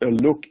further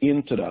look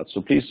into that.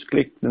 So please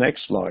click the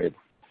next slide.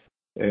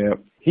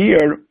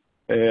 Here,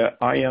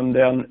 I am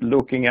then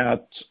looking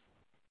at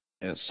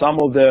some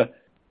of the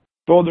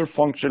further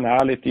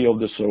functionality of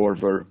the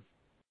server.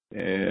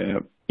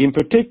 In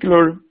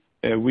particular,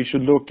 we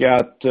should look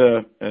at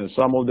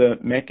some of the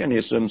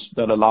mechanisms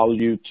that allow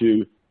you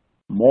to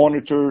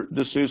monitor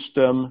the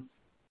system,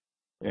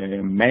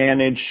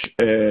 manage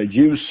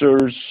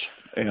users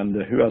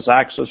and who has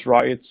access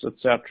rights,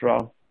 etc.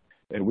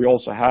 We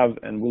also have,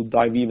 and we'll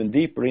dive even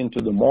deeper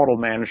into the model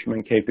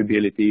management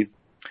capability,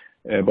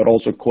 but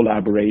also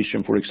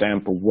collaboration, for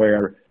example,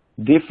 where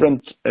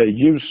different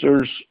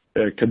users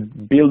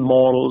could build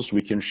models,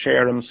 we can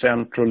share them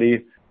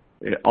centrally,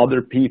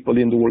 other people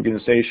in the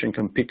organization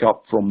can pick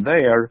up from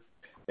there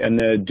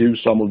and do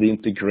some of the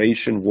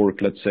integration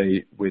work, let's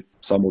say, with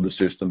some of the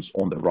systems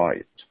on the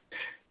right.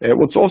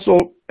 What's also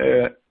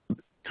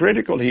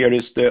critical here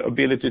is the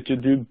ability to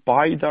do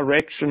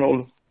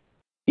bi-directional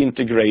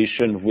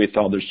integration with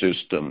other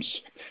systems.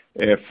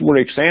 For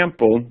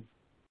example,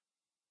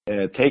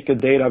 take a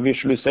data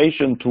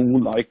visualization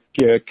tool like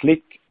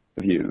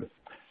ClickView.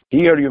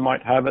 Here you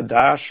might have a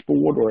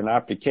dashboard or an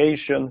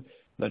application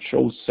that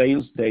shows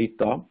sales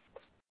data,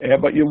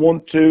 but you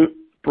want to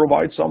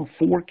provide some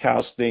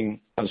forecasting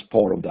as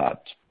part of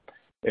that.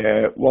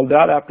 Well,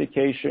 that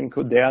application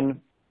could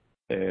then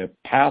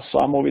pass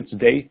some of its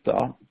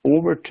data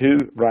over to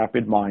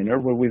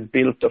RapidMiner, where we've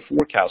built a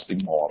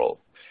forecasting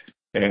model.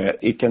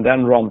 It can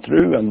then run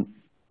through and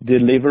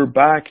deliver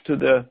back to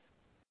the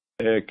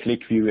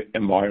ClickView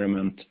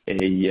environment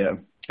a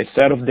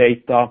set of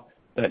data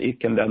that it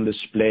can then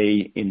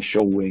display in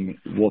showing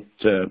what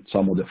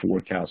some of the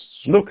forecasts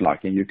look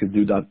like. And you could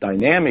do that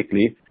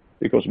dynamically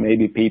because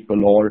maybe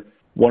people are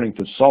wanting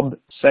to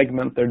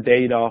sub-segment their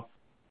data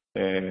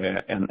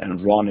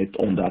and run it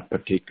on that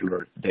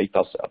particular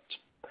data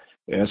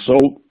set. So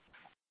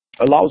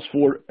allows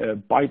for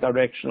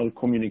bi-directional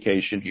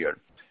communication here.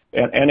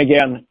 And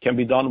again, can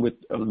be done with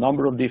a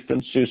number of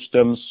different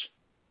systems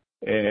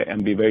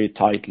and be very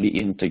tightly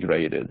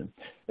integrated.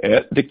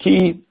 The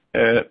key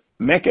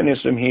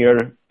mechanism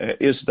here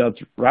is that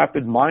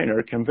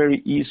RapidMiner can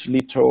very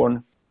easily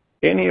turn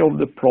any of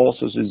the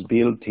processes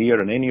built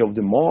here and any of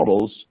the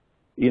models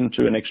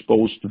into an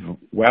exposed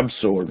web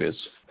service,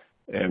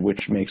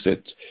 which makes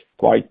it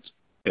quite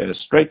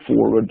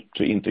straightforward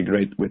to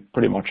integrate with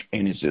pretty much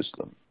any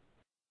system.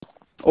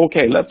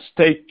 Okay, let's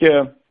take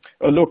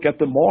a look at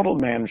the model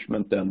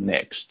management then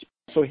next.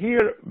 So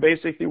here,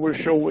 basically, we're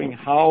showing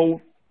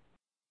how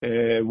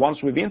once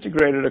we've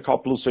integrated a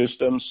couple of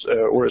systems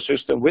or a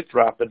system with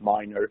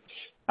RapidMiner,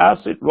 as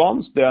it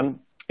runs then,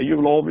 you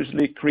will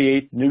obviously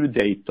create new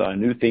data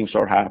and new things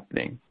are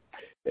happening.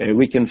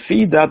 We can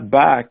feed that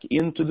back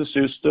into the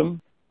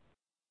system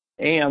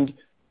and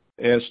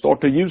start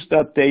to use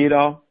that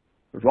data,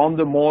 run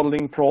the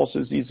modeling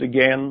processes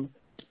again,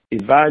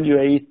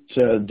 evaluate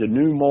the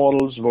new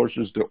models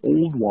versus the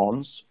old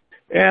ones,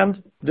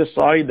 and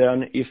decide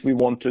then if we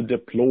want to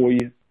deploy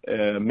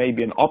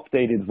maybe an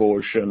updated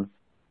version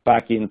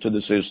back into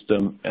the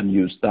system and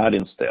use that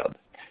instead.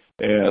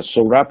 So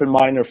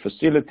RapidMiner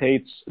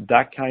facilitates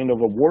that kind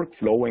of a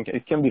workflow, and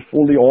it can be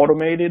fully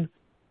automated,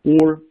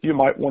 or you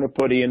might want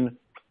to put in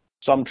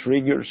some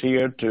triggers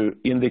here to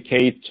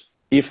indicate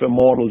if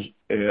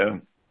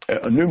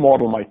a new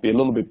model might be a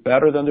little bit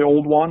better than the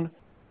old one,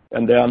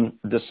 and then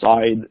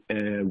decide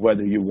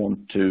whether you want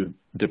to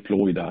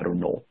deploy that or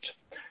not.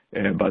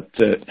 But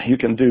you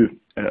can do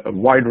a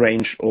wide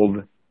range of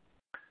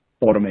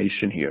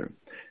automation here.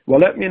 Well,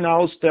 let me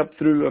now step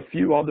through a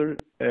few other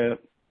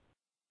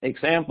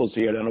examples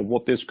here then of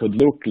what this could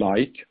look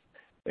like.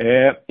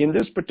 In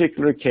this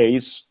particular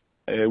case,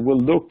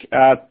 we'll look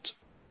at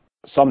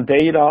some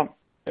data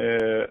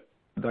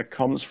that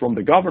comes from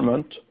the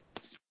government.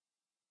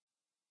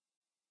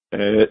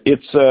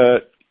 It's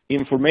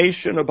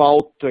information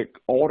about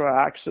auto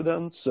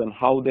accidents and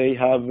how they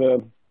have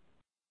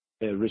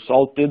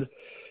resulted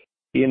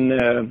in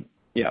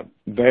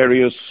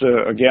various,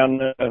 again,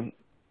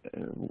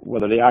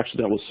 whether the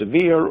accident was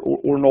severe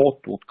or not,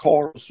 what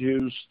car was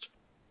used,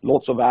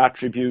 lots of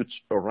attributes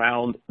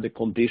around the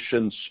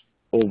conditions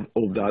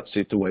of that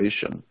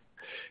situation.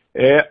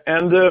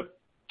 And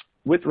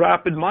with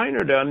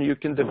RapidMiner then, you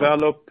can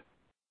develop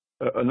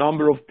a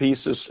number of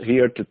pieces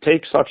here to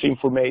take such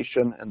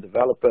information and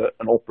develop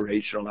an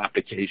operational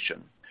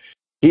application.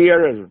 Here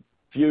are a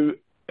few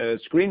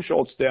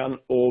screenshots then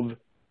of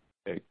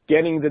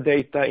getting the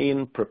data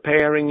in,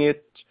 preparing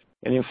it,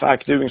 and in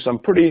fact doing some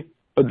pretty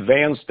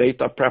advanced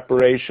data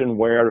preparation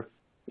where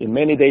in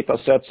many data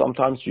sets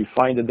sometimes you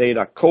find the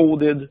data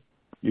coded,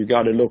 you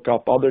got to look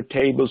up other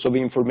tables of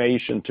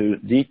information to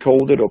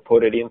decode it or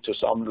put it into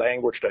some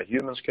language that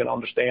humans can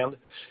understand.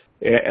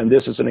 And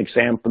this is an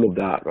example of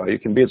that, right? You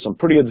can build some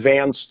pretty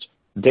advanced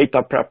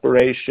data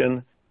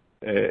preparation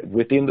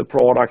within the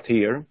product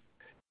here.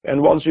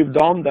 And once you've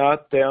done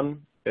that,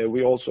 then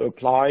we also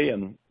apply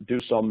and do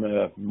some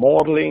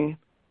modeling,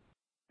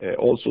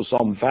 also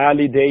some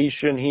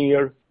validation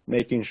here,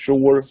 making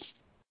sure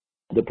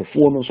the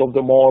performance of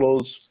the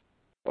models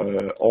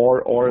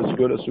are as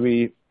good as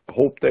we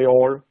hope they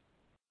are.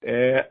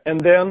 And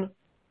then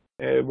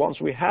once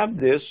we have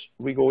this,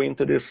 we go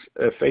into this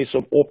phase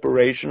of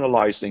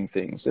operationalizing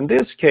things. In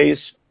this case,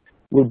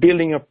 we're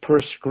building a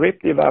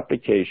prescriptive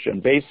application,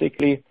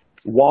 basically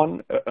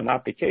an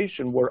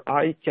application where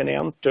I can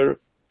enter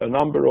a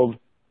number of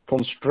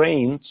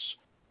constraints,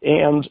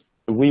 and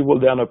we will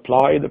then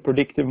apply the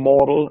predictive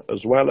model as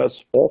well as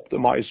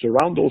optimize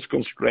around those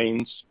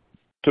constraints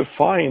to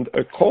find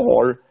a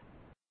car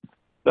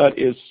that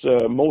is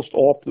most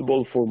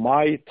optimal for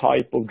my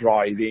type of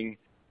driving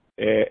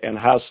and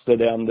has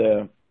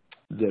the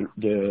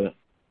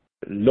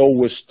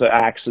lowest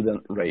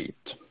accident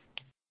rate.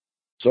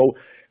 So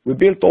we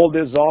built all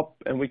this up,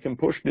 and we can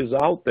push this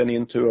out then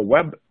into a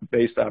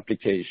web-based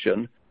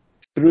application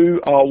through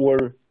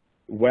our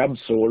web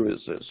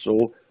services.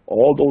 So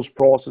all those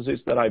processes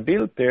that I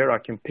built there, I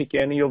can pick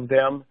any of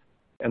them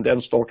and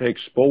then start to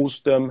expose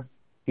them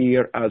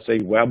here as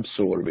a web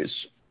service.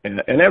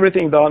 And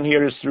everything done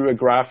here is through a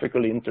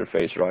graphical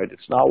interface, right?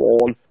 It's now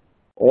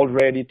all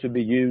ready to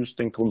be used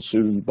and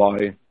consumed by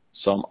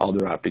some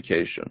other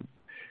application.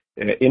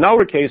 In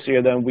our case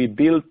here, then, we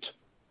built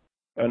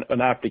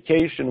an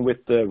application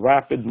with the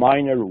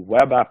RapidMiner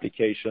web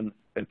application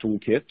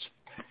toolkit.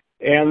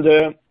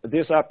 And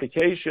this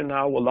application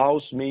now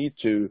allows me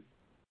to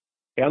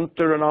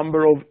enter a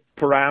number of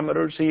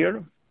parameters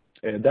here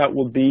that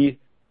will be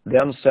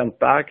then sent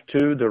back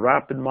to the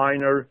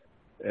RapidMiner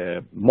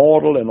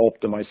model and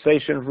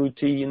optimization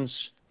routines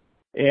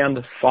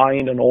and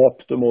find an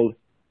optimal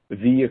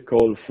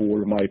vehicle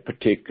for my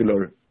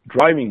particular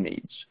driving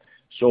needs.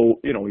 So,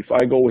 if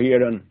I go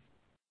here and,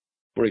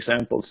 for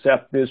example,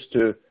 set this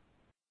to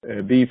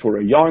be for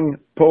a young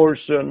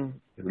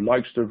person who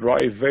likes to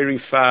drive very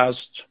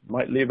fast,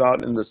 might live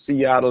out in the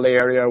Seattle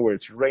area where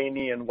it's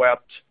rainy and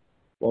wet,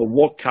 well,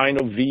 what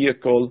kind of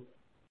vehicle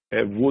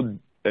would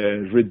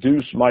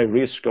reduce my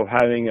risk of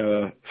having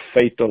a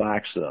fatal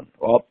accident?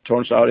 Well,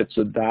 turns out it's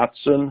a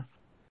Datsun,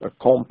 a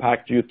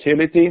compact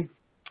utility.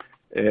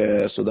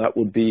 So that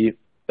would be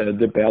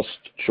the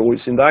best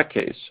choice in that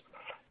case.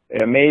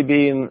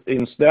 Maybe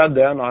instead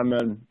then I'm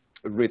a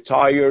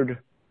retired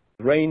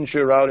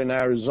ranger out in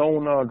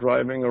Arizona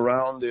driving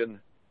around in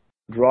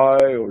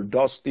dry or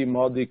dusty,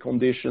 muddy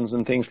conditions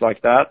and things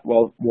like that.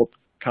 Well, what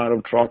kind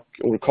of truck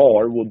or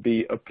car would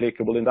be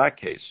applicable in that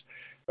case?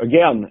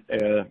 Again,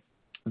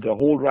 the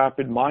whole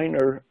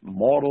RapidMiner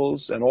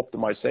models and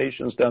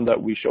optimizations then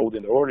that we showed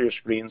in the earlier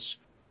screens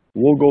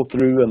will go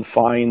through and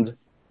find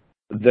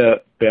the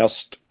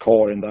best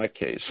car in that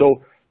case.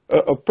 So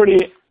a pretty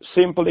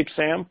simple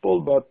example,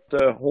 but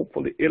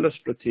hopefully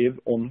illustrative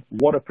on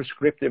what a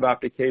prescriptive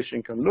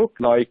application can look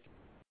like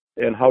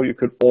and how you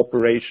could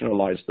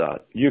operationalize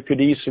that. You could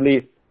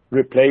easily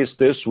replace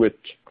this with,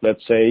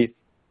 let's say,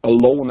 a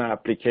loan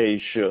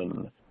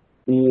application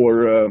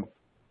or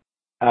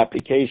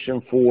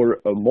application for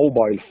a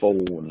mobile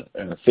phone,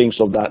 things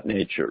of that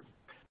nature.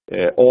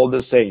 All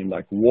the same,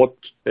 like what,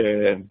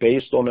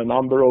 based on a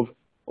number of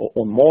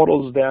on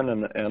models then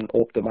and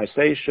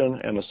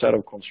optimization and a set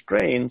of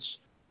constraints,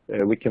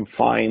 we can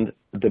find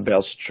the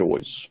best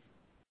choice.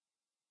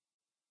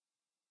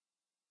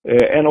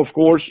 And of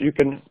course, you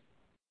can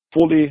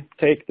fully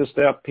take the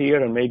step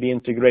here and maybe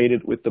integrate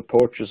it with the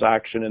purchase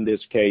action in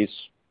this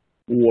case,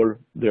 or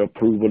the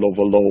approval of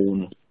a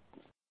loan,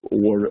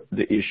 or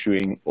the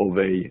issuing of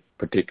a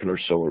particular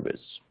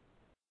service.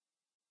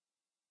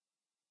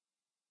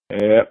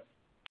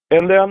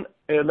 And then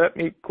let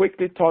me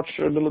quickly touch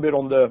a little bit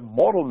on the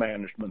model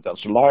management. So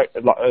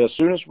as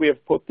soon as we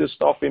have put this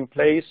stuff in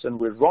place and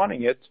we're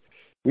running it,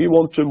 we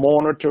want to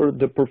monitor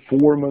the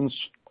performance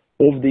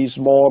of these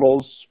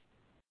models.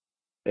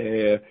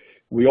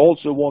 We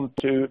also want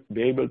to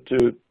be able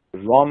to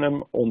run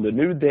them on the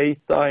new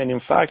data and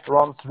in fact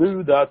run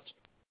through that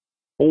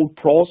old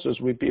process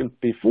we built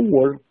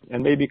before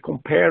and maybe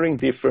comparing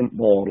different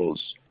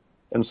models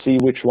and see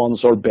which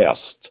ones are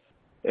best.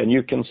 And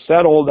you can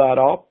set all that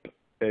up.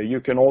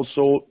 You can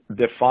also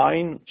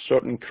define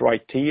certain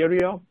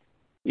criteria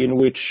in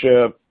which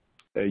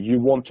you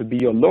want to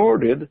be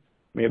alerted.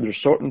 Maybe there's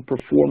certain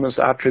performance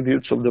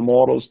attributes of the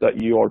models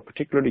that you are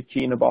particularly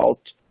keen about.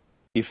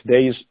 If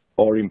these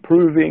are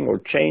improving or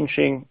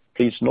changing,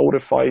 please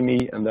notify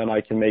me, and then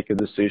I can make a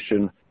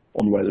decision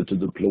on whether to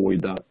deploy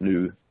that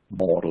new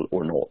model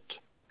or not.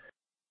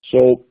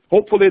 So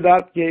hopefully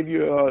that gave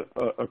you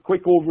a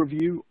quick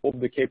overview of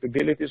the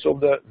capabilities of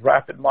the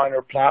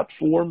RapidMiner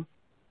platform.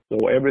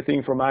 So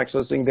everything from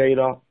accessing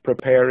data,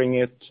 preparing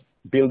it,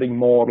 building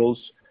models,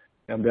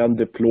 and then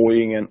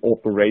deploying and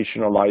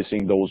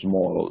operationalizing those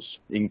models,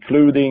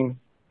 including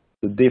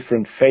the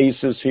different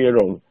phases here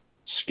of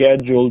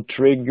scheduled,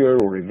 trigger,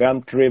 or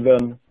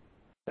event-driven,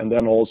 and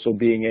then also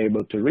being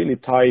able to really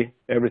tie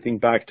everything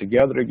back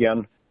together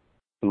again,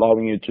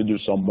 allowing you to do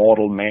some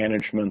model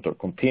management or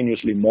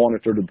continuously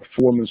monitor the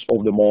performance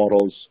of the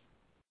models,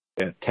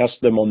 test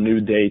them on new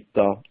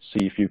data,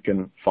 see if you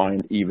can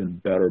find even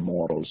better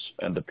models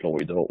and deploy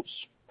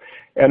those.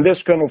 And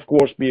this can, of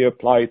course, be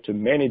applied to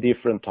many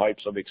different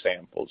types of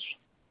examples.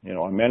 You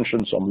know, I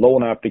mentioned some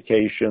loan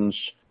applications,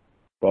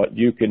 but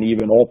you can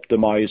even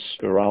optimize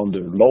around the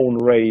loan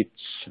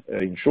rates,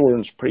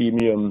 insurance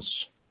premiums,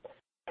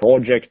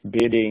 project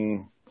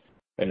bidding,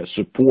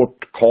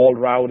 support call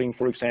routing,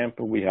 for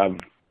example. We have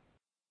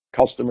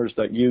customers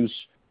that use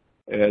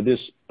this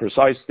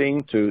precise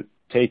thing to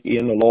take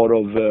in a lot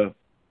of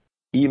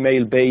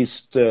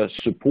email-based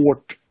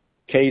support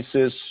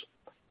cases,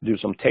 do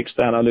some text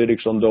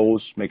analytics on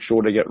those, make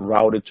sure they get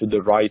routed to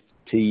the right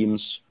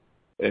teams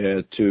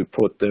to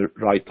put the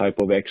right type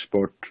of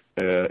expert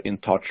in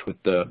touch with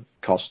the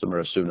customer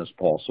as soon as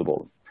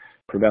possible.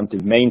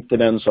 Preventive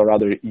maintenance or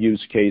other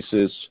use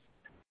cases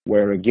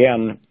where,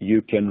 again,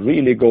 you can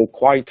really go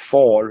quite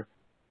far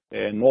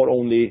and not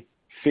only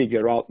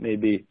figure out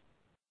maybe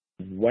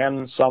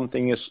when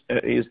something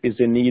is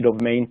in need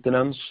of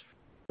maintenance,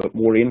 but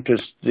more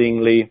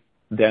interestingly,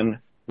 then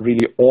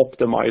really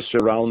optimize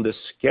around the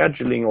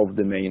scheduling of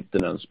the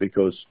maintenance,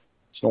 because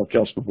it's not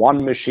just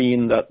one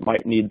machine that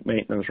might need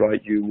maintenance,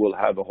 right? You will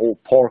have a whole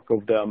park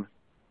of them.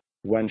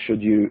 When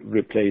should you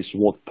replace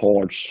what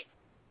parts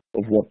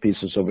of what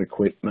pieces of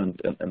equipment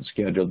and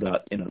schedule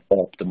that in an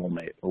optimal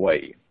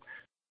way?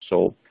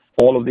 So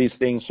all of these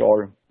things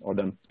are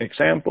then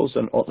examples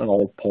and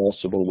all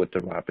possible with the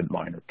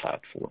RapidMiner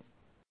platform.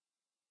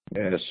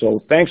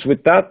 So thanks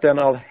with that,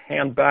 then I'll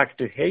hand back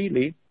to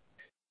Haley,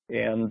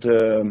 and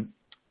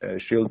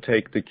she'll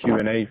take the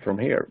Q&A from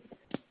here.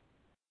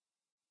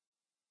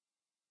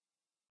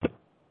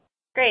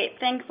 Great.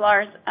 Thanks,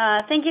 Lars.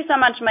 Thank you so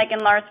much, Mike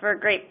and Lars, for a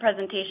great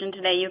presentation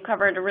today. You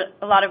covered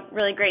a lot of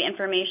really great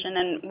information,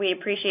 and we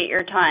appreciate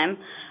your time.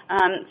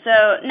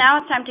 So now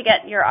it's time to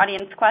get your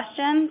audience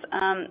questions.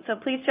 So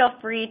please feel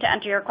free to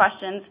enter your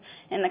questions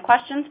in the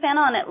questions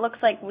panel, and it looks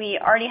like we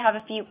already have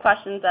a few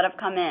questions that have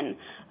come in.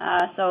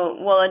 So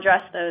we'll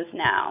address those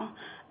now.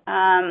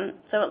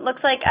 So it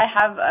looks like I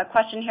have a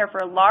question here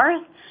for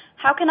Lars.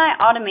 How can I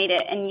automate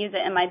it and use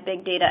it in my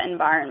big data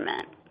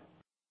environment?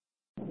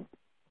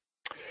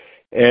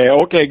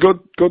 Okay,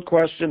 good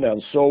question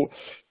then. So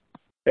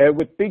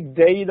with big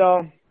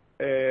data,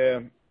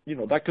 you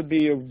know, that could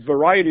be a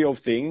variety of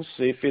things.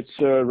 If it's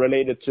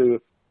related to,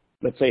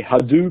 let's say,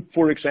 Hadoop,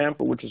 for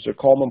example, which is a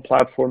common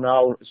platform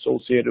now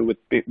associated with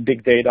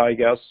big data, I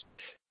guess.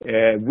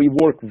 We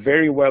work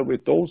very well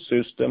with those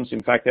systems.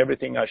 In fact,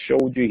 everything I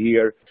showed you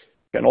here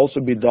can also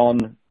be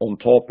done on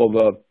top of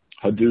a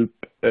Hadoop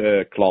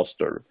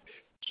cluster.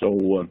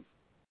 So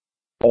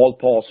all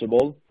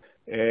possible.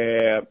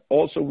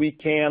 Also, we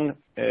can,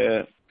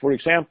 for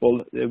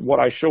example, what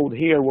I showed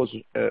here was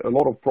a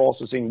lot of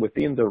processing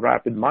within the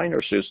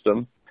RapidMiner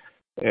system,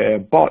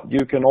 but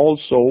you can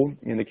also,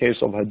 in the case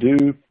of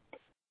Hadoop,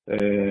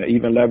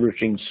 even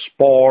leveraging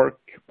Spark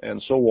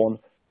and so on,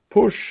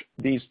 push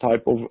these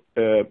type of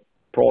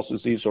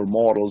processes or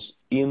models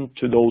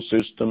into those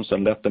systems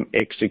and let them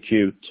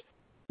execute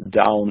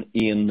down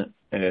in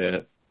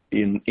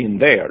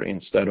there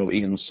instead of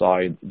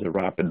inside the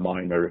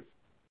RapidMiner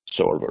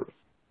server.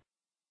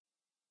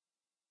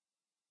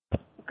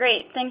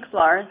 Great, thanks,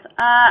 Lars.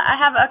 I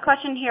have a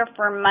question here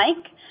for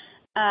Mike.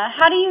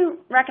 How do you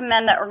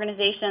recommend that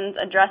organizations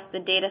address the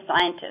data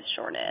scientist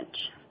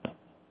shortage?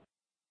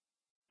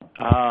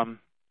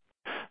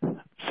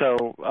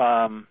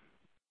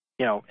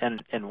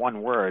 In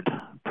one word,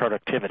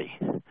 productivity,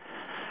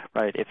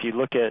 right? If you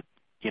look at,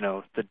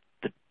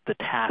 the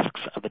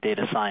tasks of a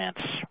data science,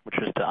 which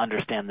is to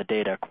understand the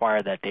data,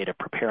 acquire that data,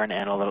 prepare an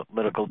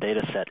analytical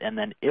data set, and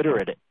then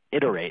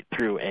iterate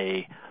through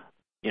a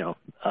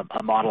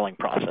modeling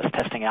process,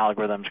 testing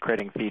algorithms,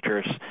 creating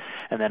features,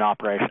 and then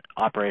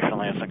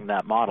operationalizing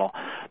that model.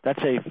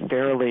 That's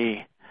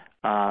the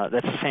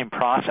same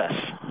process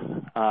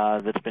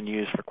that's been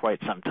used for quite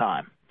some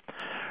time,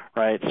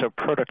 right? So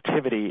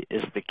productivity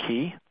is the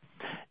key.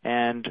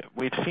 And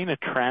we've seen a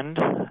trend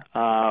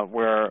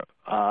where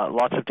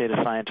lots of data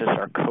scientists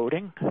are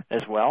coding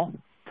as well,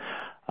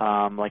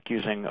 like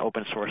using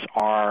open source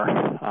R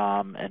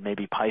and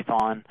maybe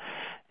Python.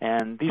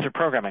 And these are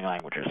programming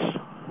languages,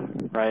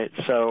 right?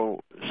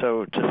 So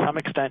to some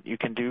extent, you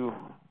can do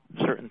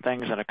certain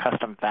things in a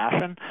custom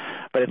fashion,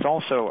 but it's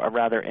also a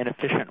rather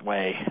inefficient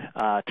way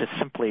to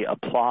simply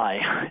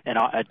apply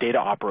a data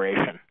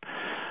operation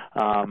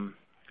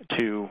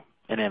to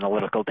an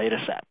analytical data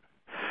set.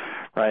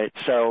 Right,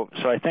 so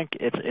I think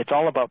it's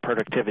all about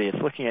productivity.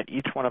 It's looking at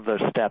each one of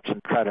those steps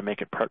and try to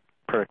make it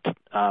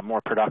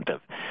more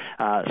productive.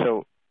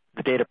 So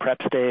the data prep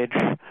stage,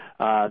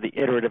 the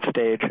iterative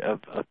stage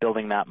of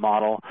building that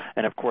model,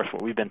 and of course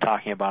what we've been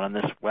talking about in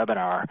this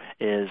webinar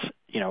is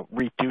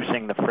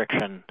reducing the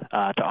friction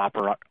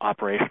to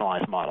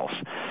operationalize models.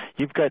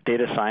 You've got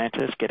data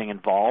scientists getting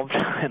involved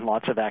in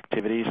lots of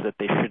activities that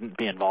they shouldn't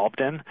be involved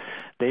in.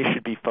 They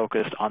should be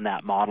focused on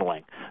that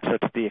modeling. So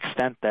to the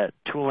extent that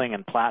tooling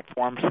and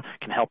platforms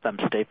can help them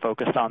stay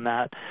focused on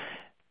that,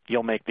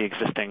 you'll make the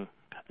existing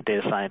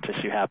data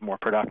scientists you have more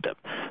productive.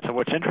 So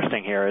what's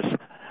interesting here is,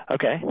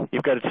 okay,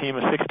 you've got a team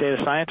of 6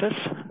 data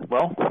scientists.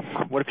 Well,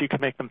 what if you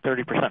could make them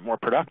 30% more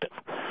productive?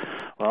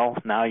 Well,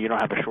 now you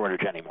don't have a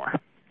shortage anymore.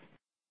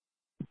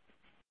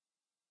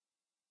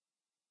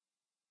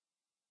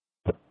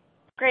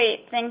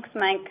 Great, thanks,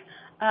 Mike.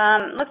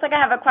 Looks like I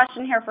have a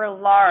question here for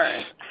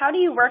Lars. How do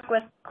you work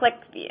with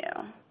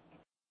ClickView?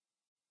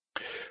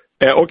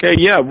 Okay,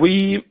 yeah,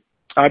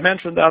 I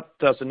mentioned that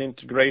as an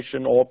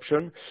integration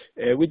option.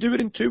 We do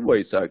it in 2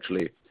 ways,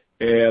 actually.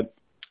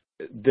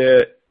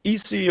 The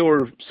easy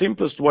or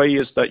simplest way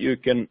is that you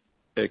can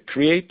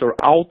create or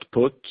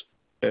output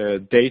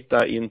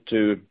data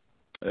into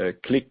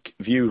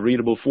ClickView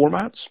readable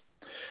formats.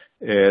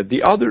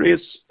 The other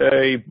is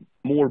a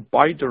more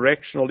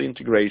bidirectional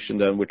integration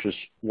then, which is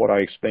what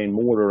I explained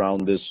more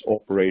around this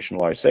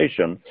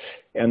operationalization.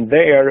 And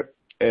there,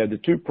 the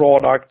 2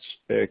 products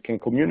can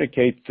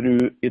communicate through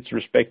its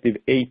respective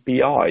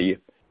API,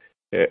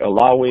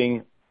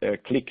 allowing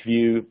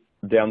ClickView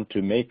then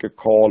to make a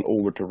call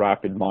over to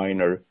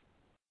RapidMiner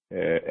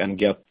and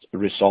get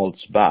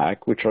results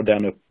back, which are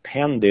then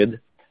appended.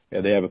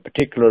 They have a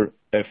particular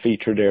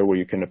feature there where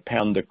you can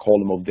append a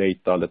column of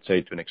data, let's say,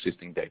 to an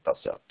existing data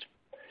set.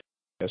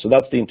 So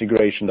that's the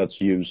integration that's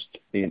used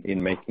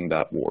in making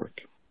that work.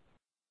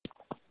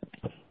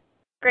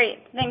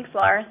 Great, thanks,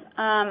 Lars.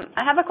 I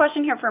have a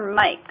question here for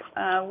Mike.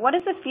 What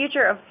is the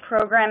future of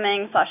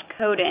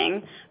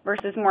programming/coding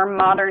versus more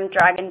modern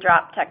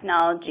drag-and-drop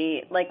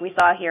technology like we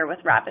saw here with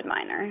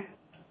RapidMiner?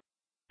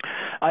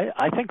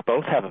 I think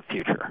both have a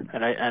future,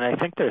 and I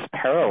think there's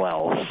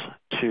parallels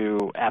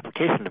to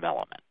application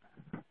development,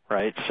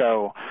 right?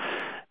 So,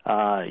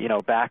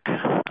 back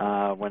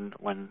when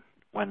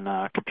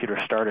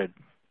computers started,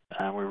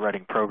 we were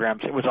writing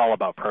programs. It was all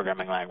about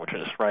programming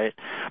languages, right?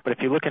 But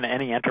if you look in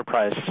any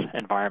enterprise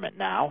environment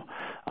now,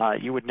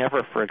 you would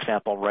never, for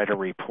example, write a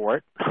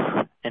report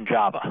in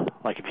Java.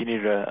 Like if you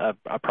needed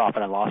a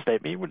profit and loss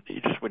statement,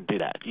 you just wouldn't do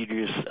that. You'd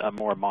use a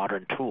more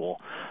modern tool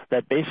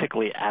that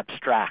basically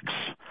abstracts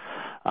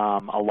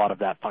a lot of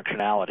that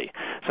functionality.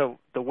 So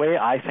the way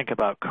I think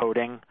about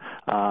coding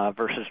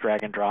versus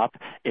drag and drop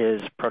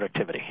is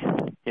productivity.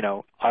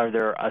 Are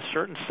there a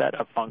certain set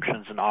of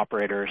functions and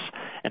operators?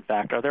 In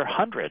fact, are there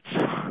hundreds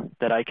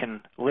that I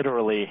can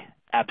literally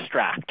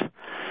abstract?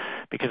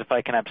 Because if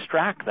I can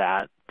abstract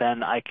that,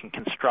 then I can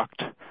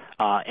construct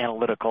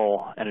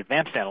analytical and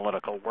advanced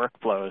analytical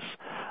workflows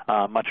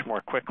much more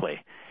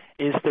quickly.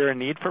 Is there a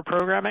need for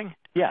programming?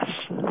 Yes.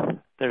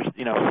 There's,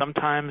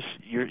 sometimes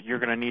you're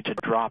going to need to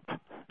drop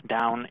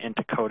down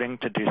into coding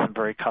to do some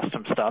very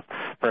custom stuff.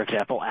 For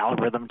example,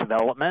 algorithm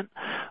development,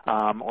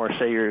 or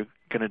say you're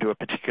going to do a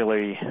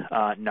particularly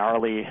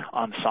gnarly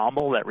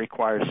ensemble that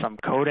requires some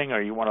coding,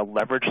 or you want to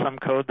leverage some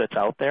code that's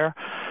out there.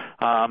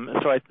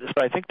 So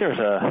I think there's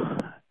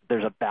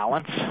a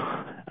balance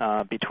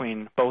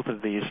between both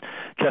of these,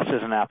 just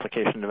as an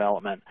application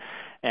development.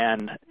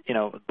 And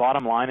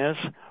bottom line is,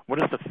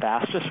 what is the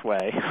fastest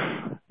way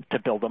to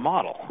build a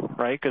model,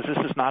 right? Because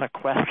this is not a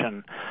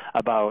question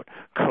about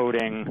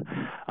coding.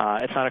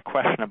 It's not a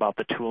question about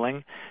the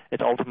tooling.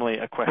 It's ultimately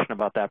a question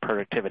about that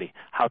productivity.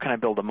 How can I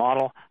build a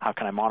model? How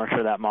can I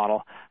monitor that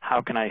model?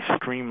 How can I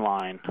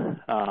streamline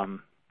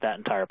that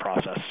entire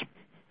process?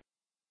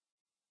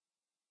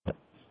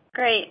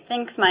 Great,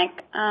 thanks,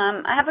 Mike.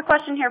 I have a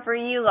question here for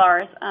you,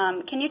 Lars.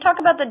 Can you talk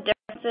about the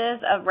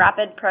differences of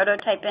rapid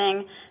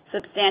prototyping,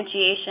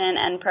 substantiation,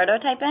 and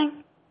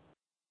prototyping?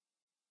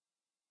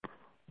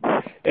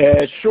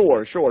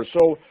 Sure.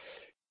 So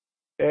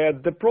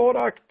the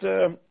product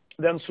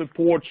then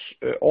supports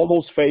all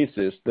those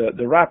phases.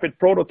 The rapid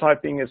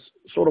prototyping is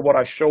sort of what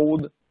I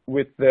showed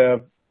with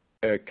the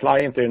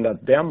client in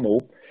that demo.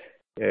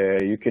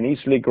 You can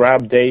easily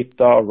grab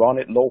data, run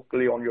it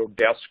locally on your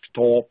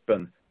desktop,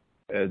 and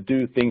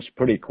do things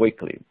pretty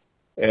quickly.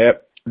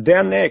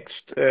 Then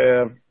next,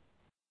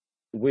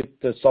 with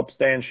the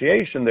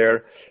substantiation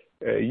there,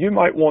 you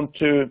might want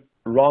to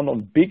run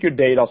on bigger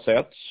data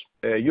sets.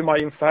 You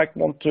might in fact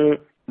want to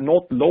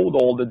not load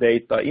all the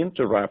data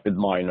into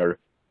RapidMiner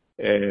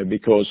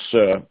because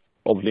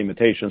of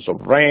limitations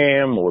of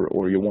RAM,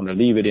 or you want to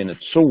leave it in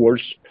its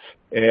source.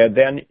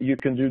 Then you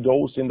can do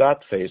those in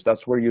that phase.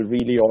 That's where you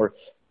really are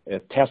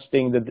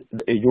testing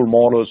your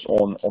models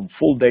on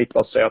full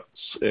data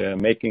sets,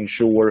 making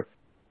sure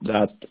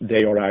that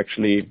they are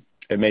actually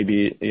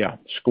maybe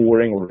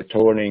scoring or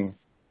returning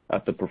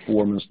at the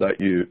performance that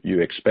you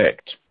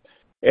expect.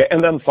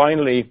 And then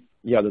finally,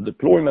 the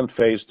deployment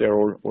phase there,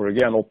 or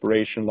again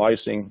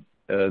operationalizing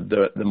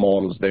the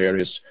models there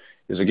is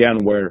again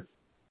where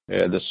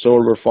the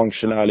server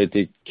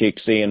functionality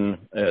kicks in,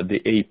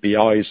 the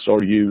APIs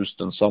are used,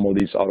 and some of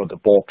these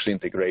out-of-the-box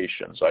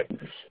integrations. I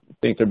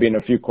think there have been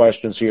a few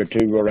questions here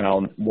too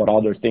around what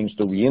other things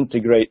do we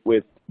integrate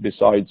with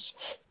besides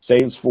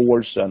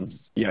Salesforce, and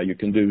you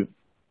can do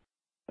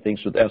things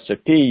with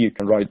SAP. You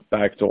can write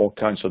back to all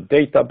kinds of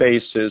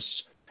databases.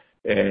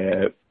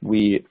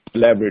 We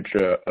leverage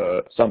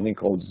something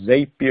called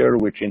Zapier,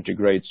 which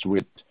integrates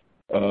with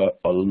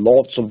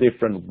lots of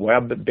different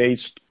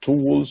web-based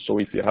tools. So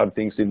if you have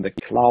things in the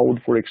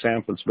cloud, for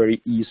example, it's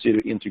very easy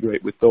to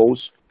integrate with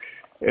those.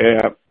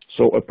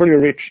 So a pretty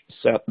rich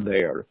set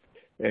there.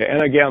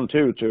 And again,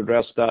 too, to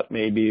address that,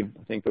 maybe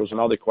I think there was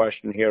another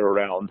question here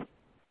around,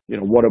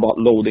 what about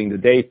loading the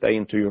data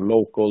into your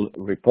local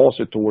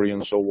repository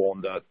and so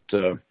on,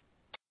 that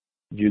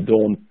you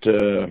don't,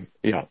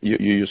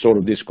 you sort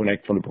of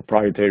disconnect from the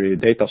proprietary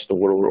data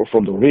store or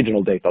from the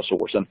original data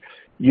source. And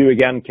you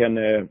again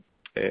can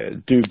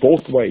do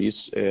both ways.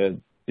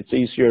 It's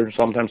easier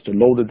sometimes to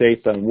load the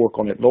data and work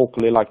on it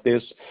locally like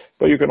this,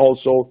 but you can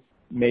also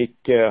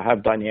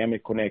have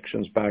dynamic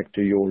connections back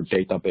to your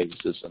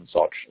databases and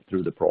such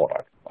through the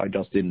product. I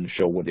just didn't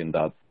show it in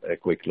that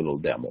quick little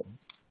demo.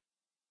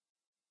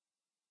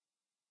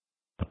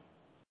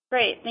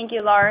 Great, thank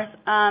you, Lars.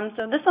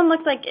 So this one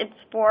looks like it's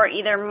for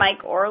either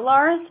Mike or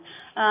Lars.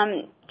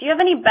 Do you have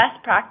any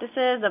best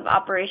practices of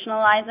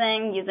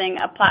operationalizing using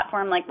a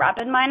platform like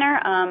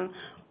RapidMiner?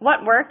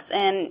 What works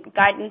and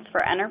guidance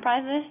for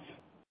enterprises?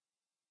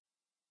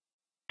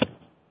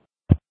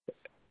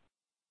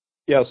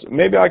 Yes,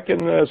 maybe I can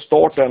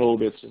start that a little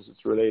bit since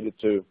it's related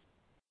to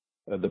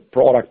the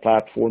product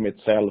platform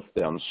itself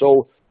then.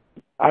 So,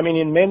 I mean,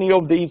 in many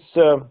of these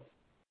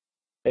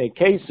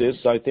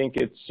cases, I think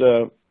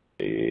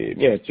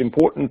it's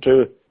important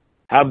to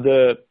have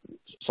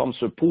some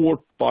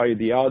support by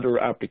the other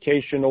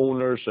application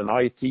owners and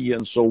IT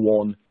and so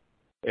on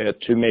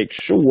to make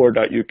sure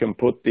that you can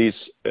put these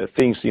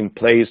things in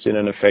place in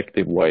an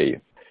effective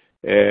way.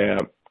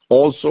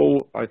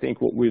 Also, I think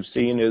what we've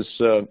seen is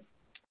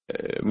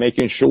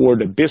making sure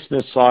the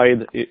business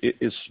side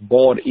is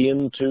bought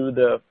into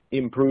the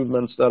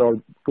improvements that are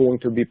going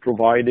to be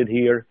provided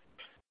here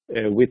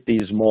with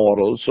these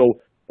models. So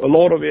a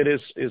lot of it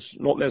is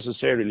not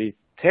necessarily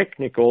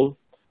technical,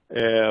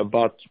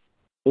 but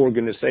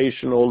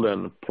organizational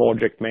and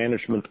project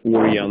management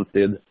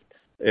oriented,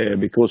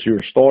 because you're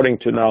starting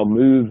to now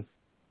move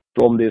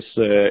from this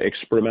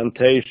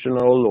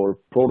experimentational or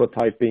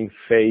prototyping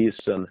phase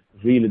and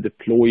really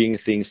deploying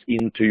things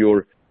into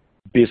your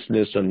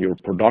business and your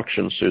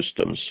production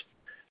systems.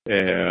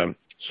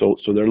 So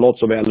there are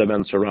lots of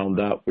elements around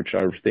that which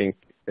I think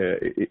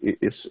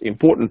is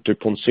important to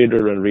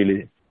consider and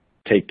really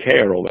take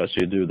care of as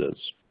you do this.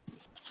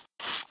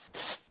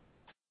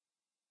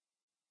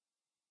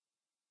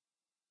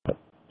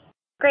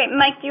 Great.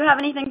 Mike, do you have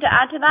anything to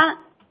add to that?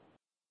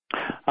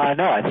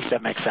 No, I think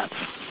that makes sense.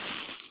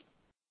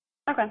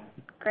 Okay,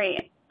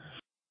 great.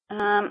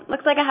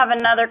 Looks like I have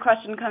another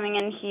question coming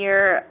in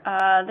here.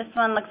 This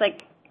one looks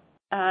like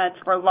it's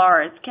for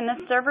Lars. Can the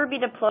server be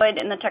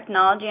deployed in the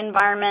technology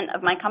environment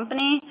of my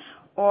company,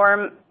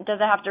 or does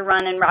it have to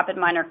run in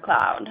RapidMiner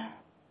Cloud?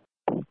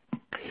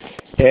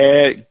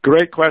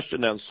 Great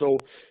question then. So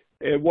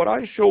what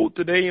I showed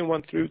today and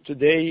went through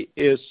today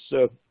is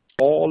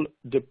all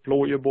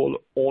deployable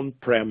on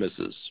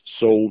premises.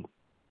 So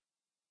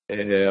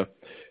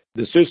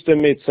the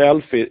system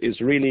itself is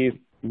really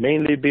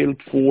mainly built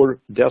for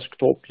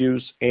desktop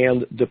use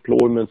and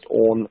deployment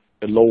on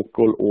a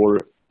local or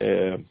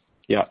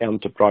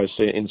enterprise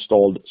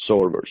installed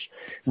servers.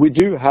 We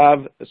do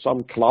have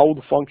some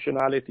cloud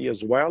functionality as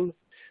well,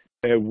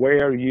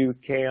 where you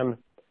can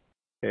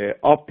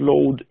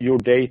upload your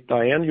data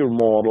and your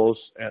models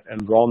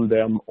and run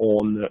them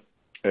on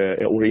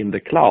or in the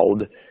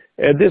cloud.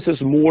 This is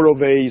more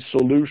of a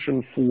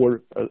solution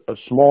for a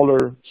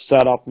smaller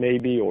setup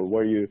maybe, or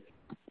where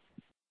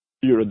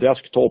you're a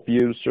desktop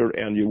user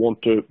and you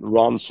want to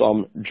run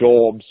some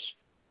jobs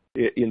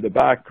in the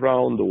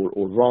background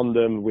or run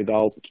them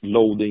without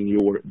loading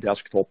your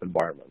desktop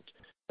environment.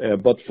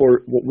 But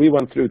for what we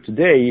went through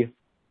today,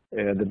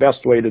 the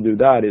best way to do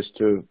that is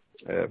to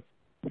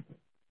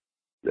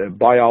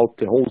buy out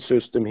the whole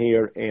system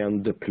here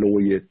and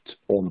deploy it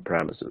on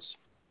premises.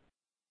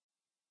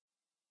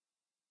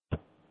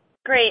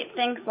 Great,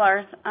 thanks,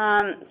 Lars.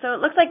 So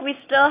it looks like we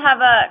still have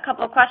a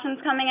couple of questions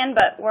coming in,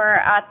 but we're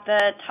at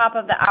the top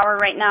of the hour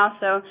right now.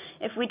 So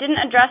if we didn't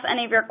address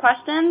any of your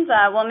questions,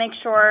 we'll make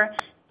sure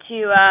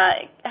to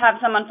have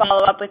someone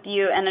follow up with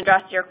you and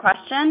address your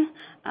question.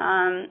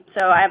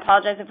 So I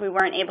apologize if we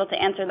weren't able to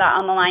answer that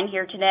on the line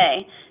here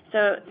today.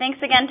 So thanks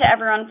again to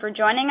everyone for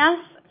joining us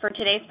for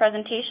today's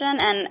presentation,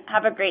 and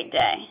have a great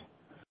day.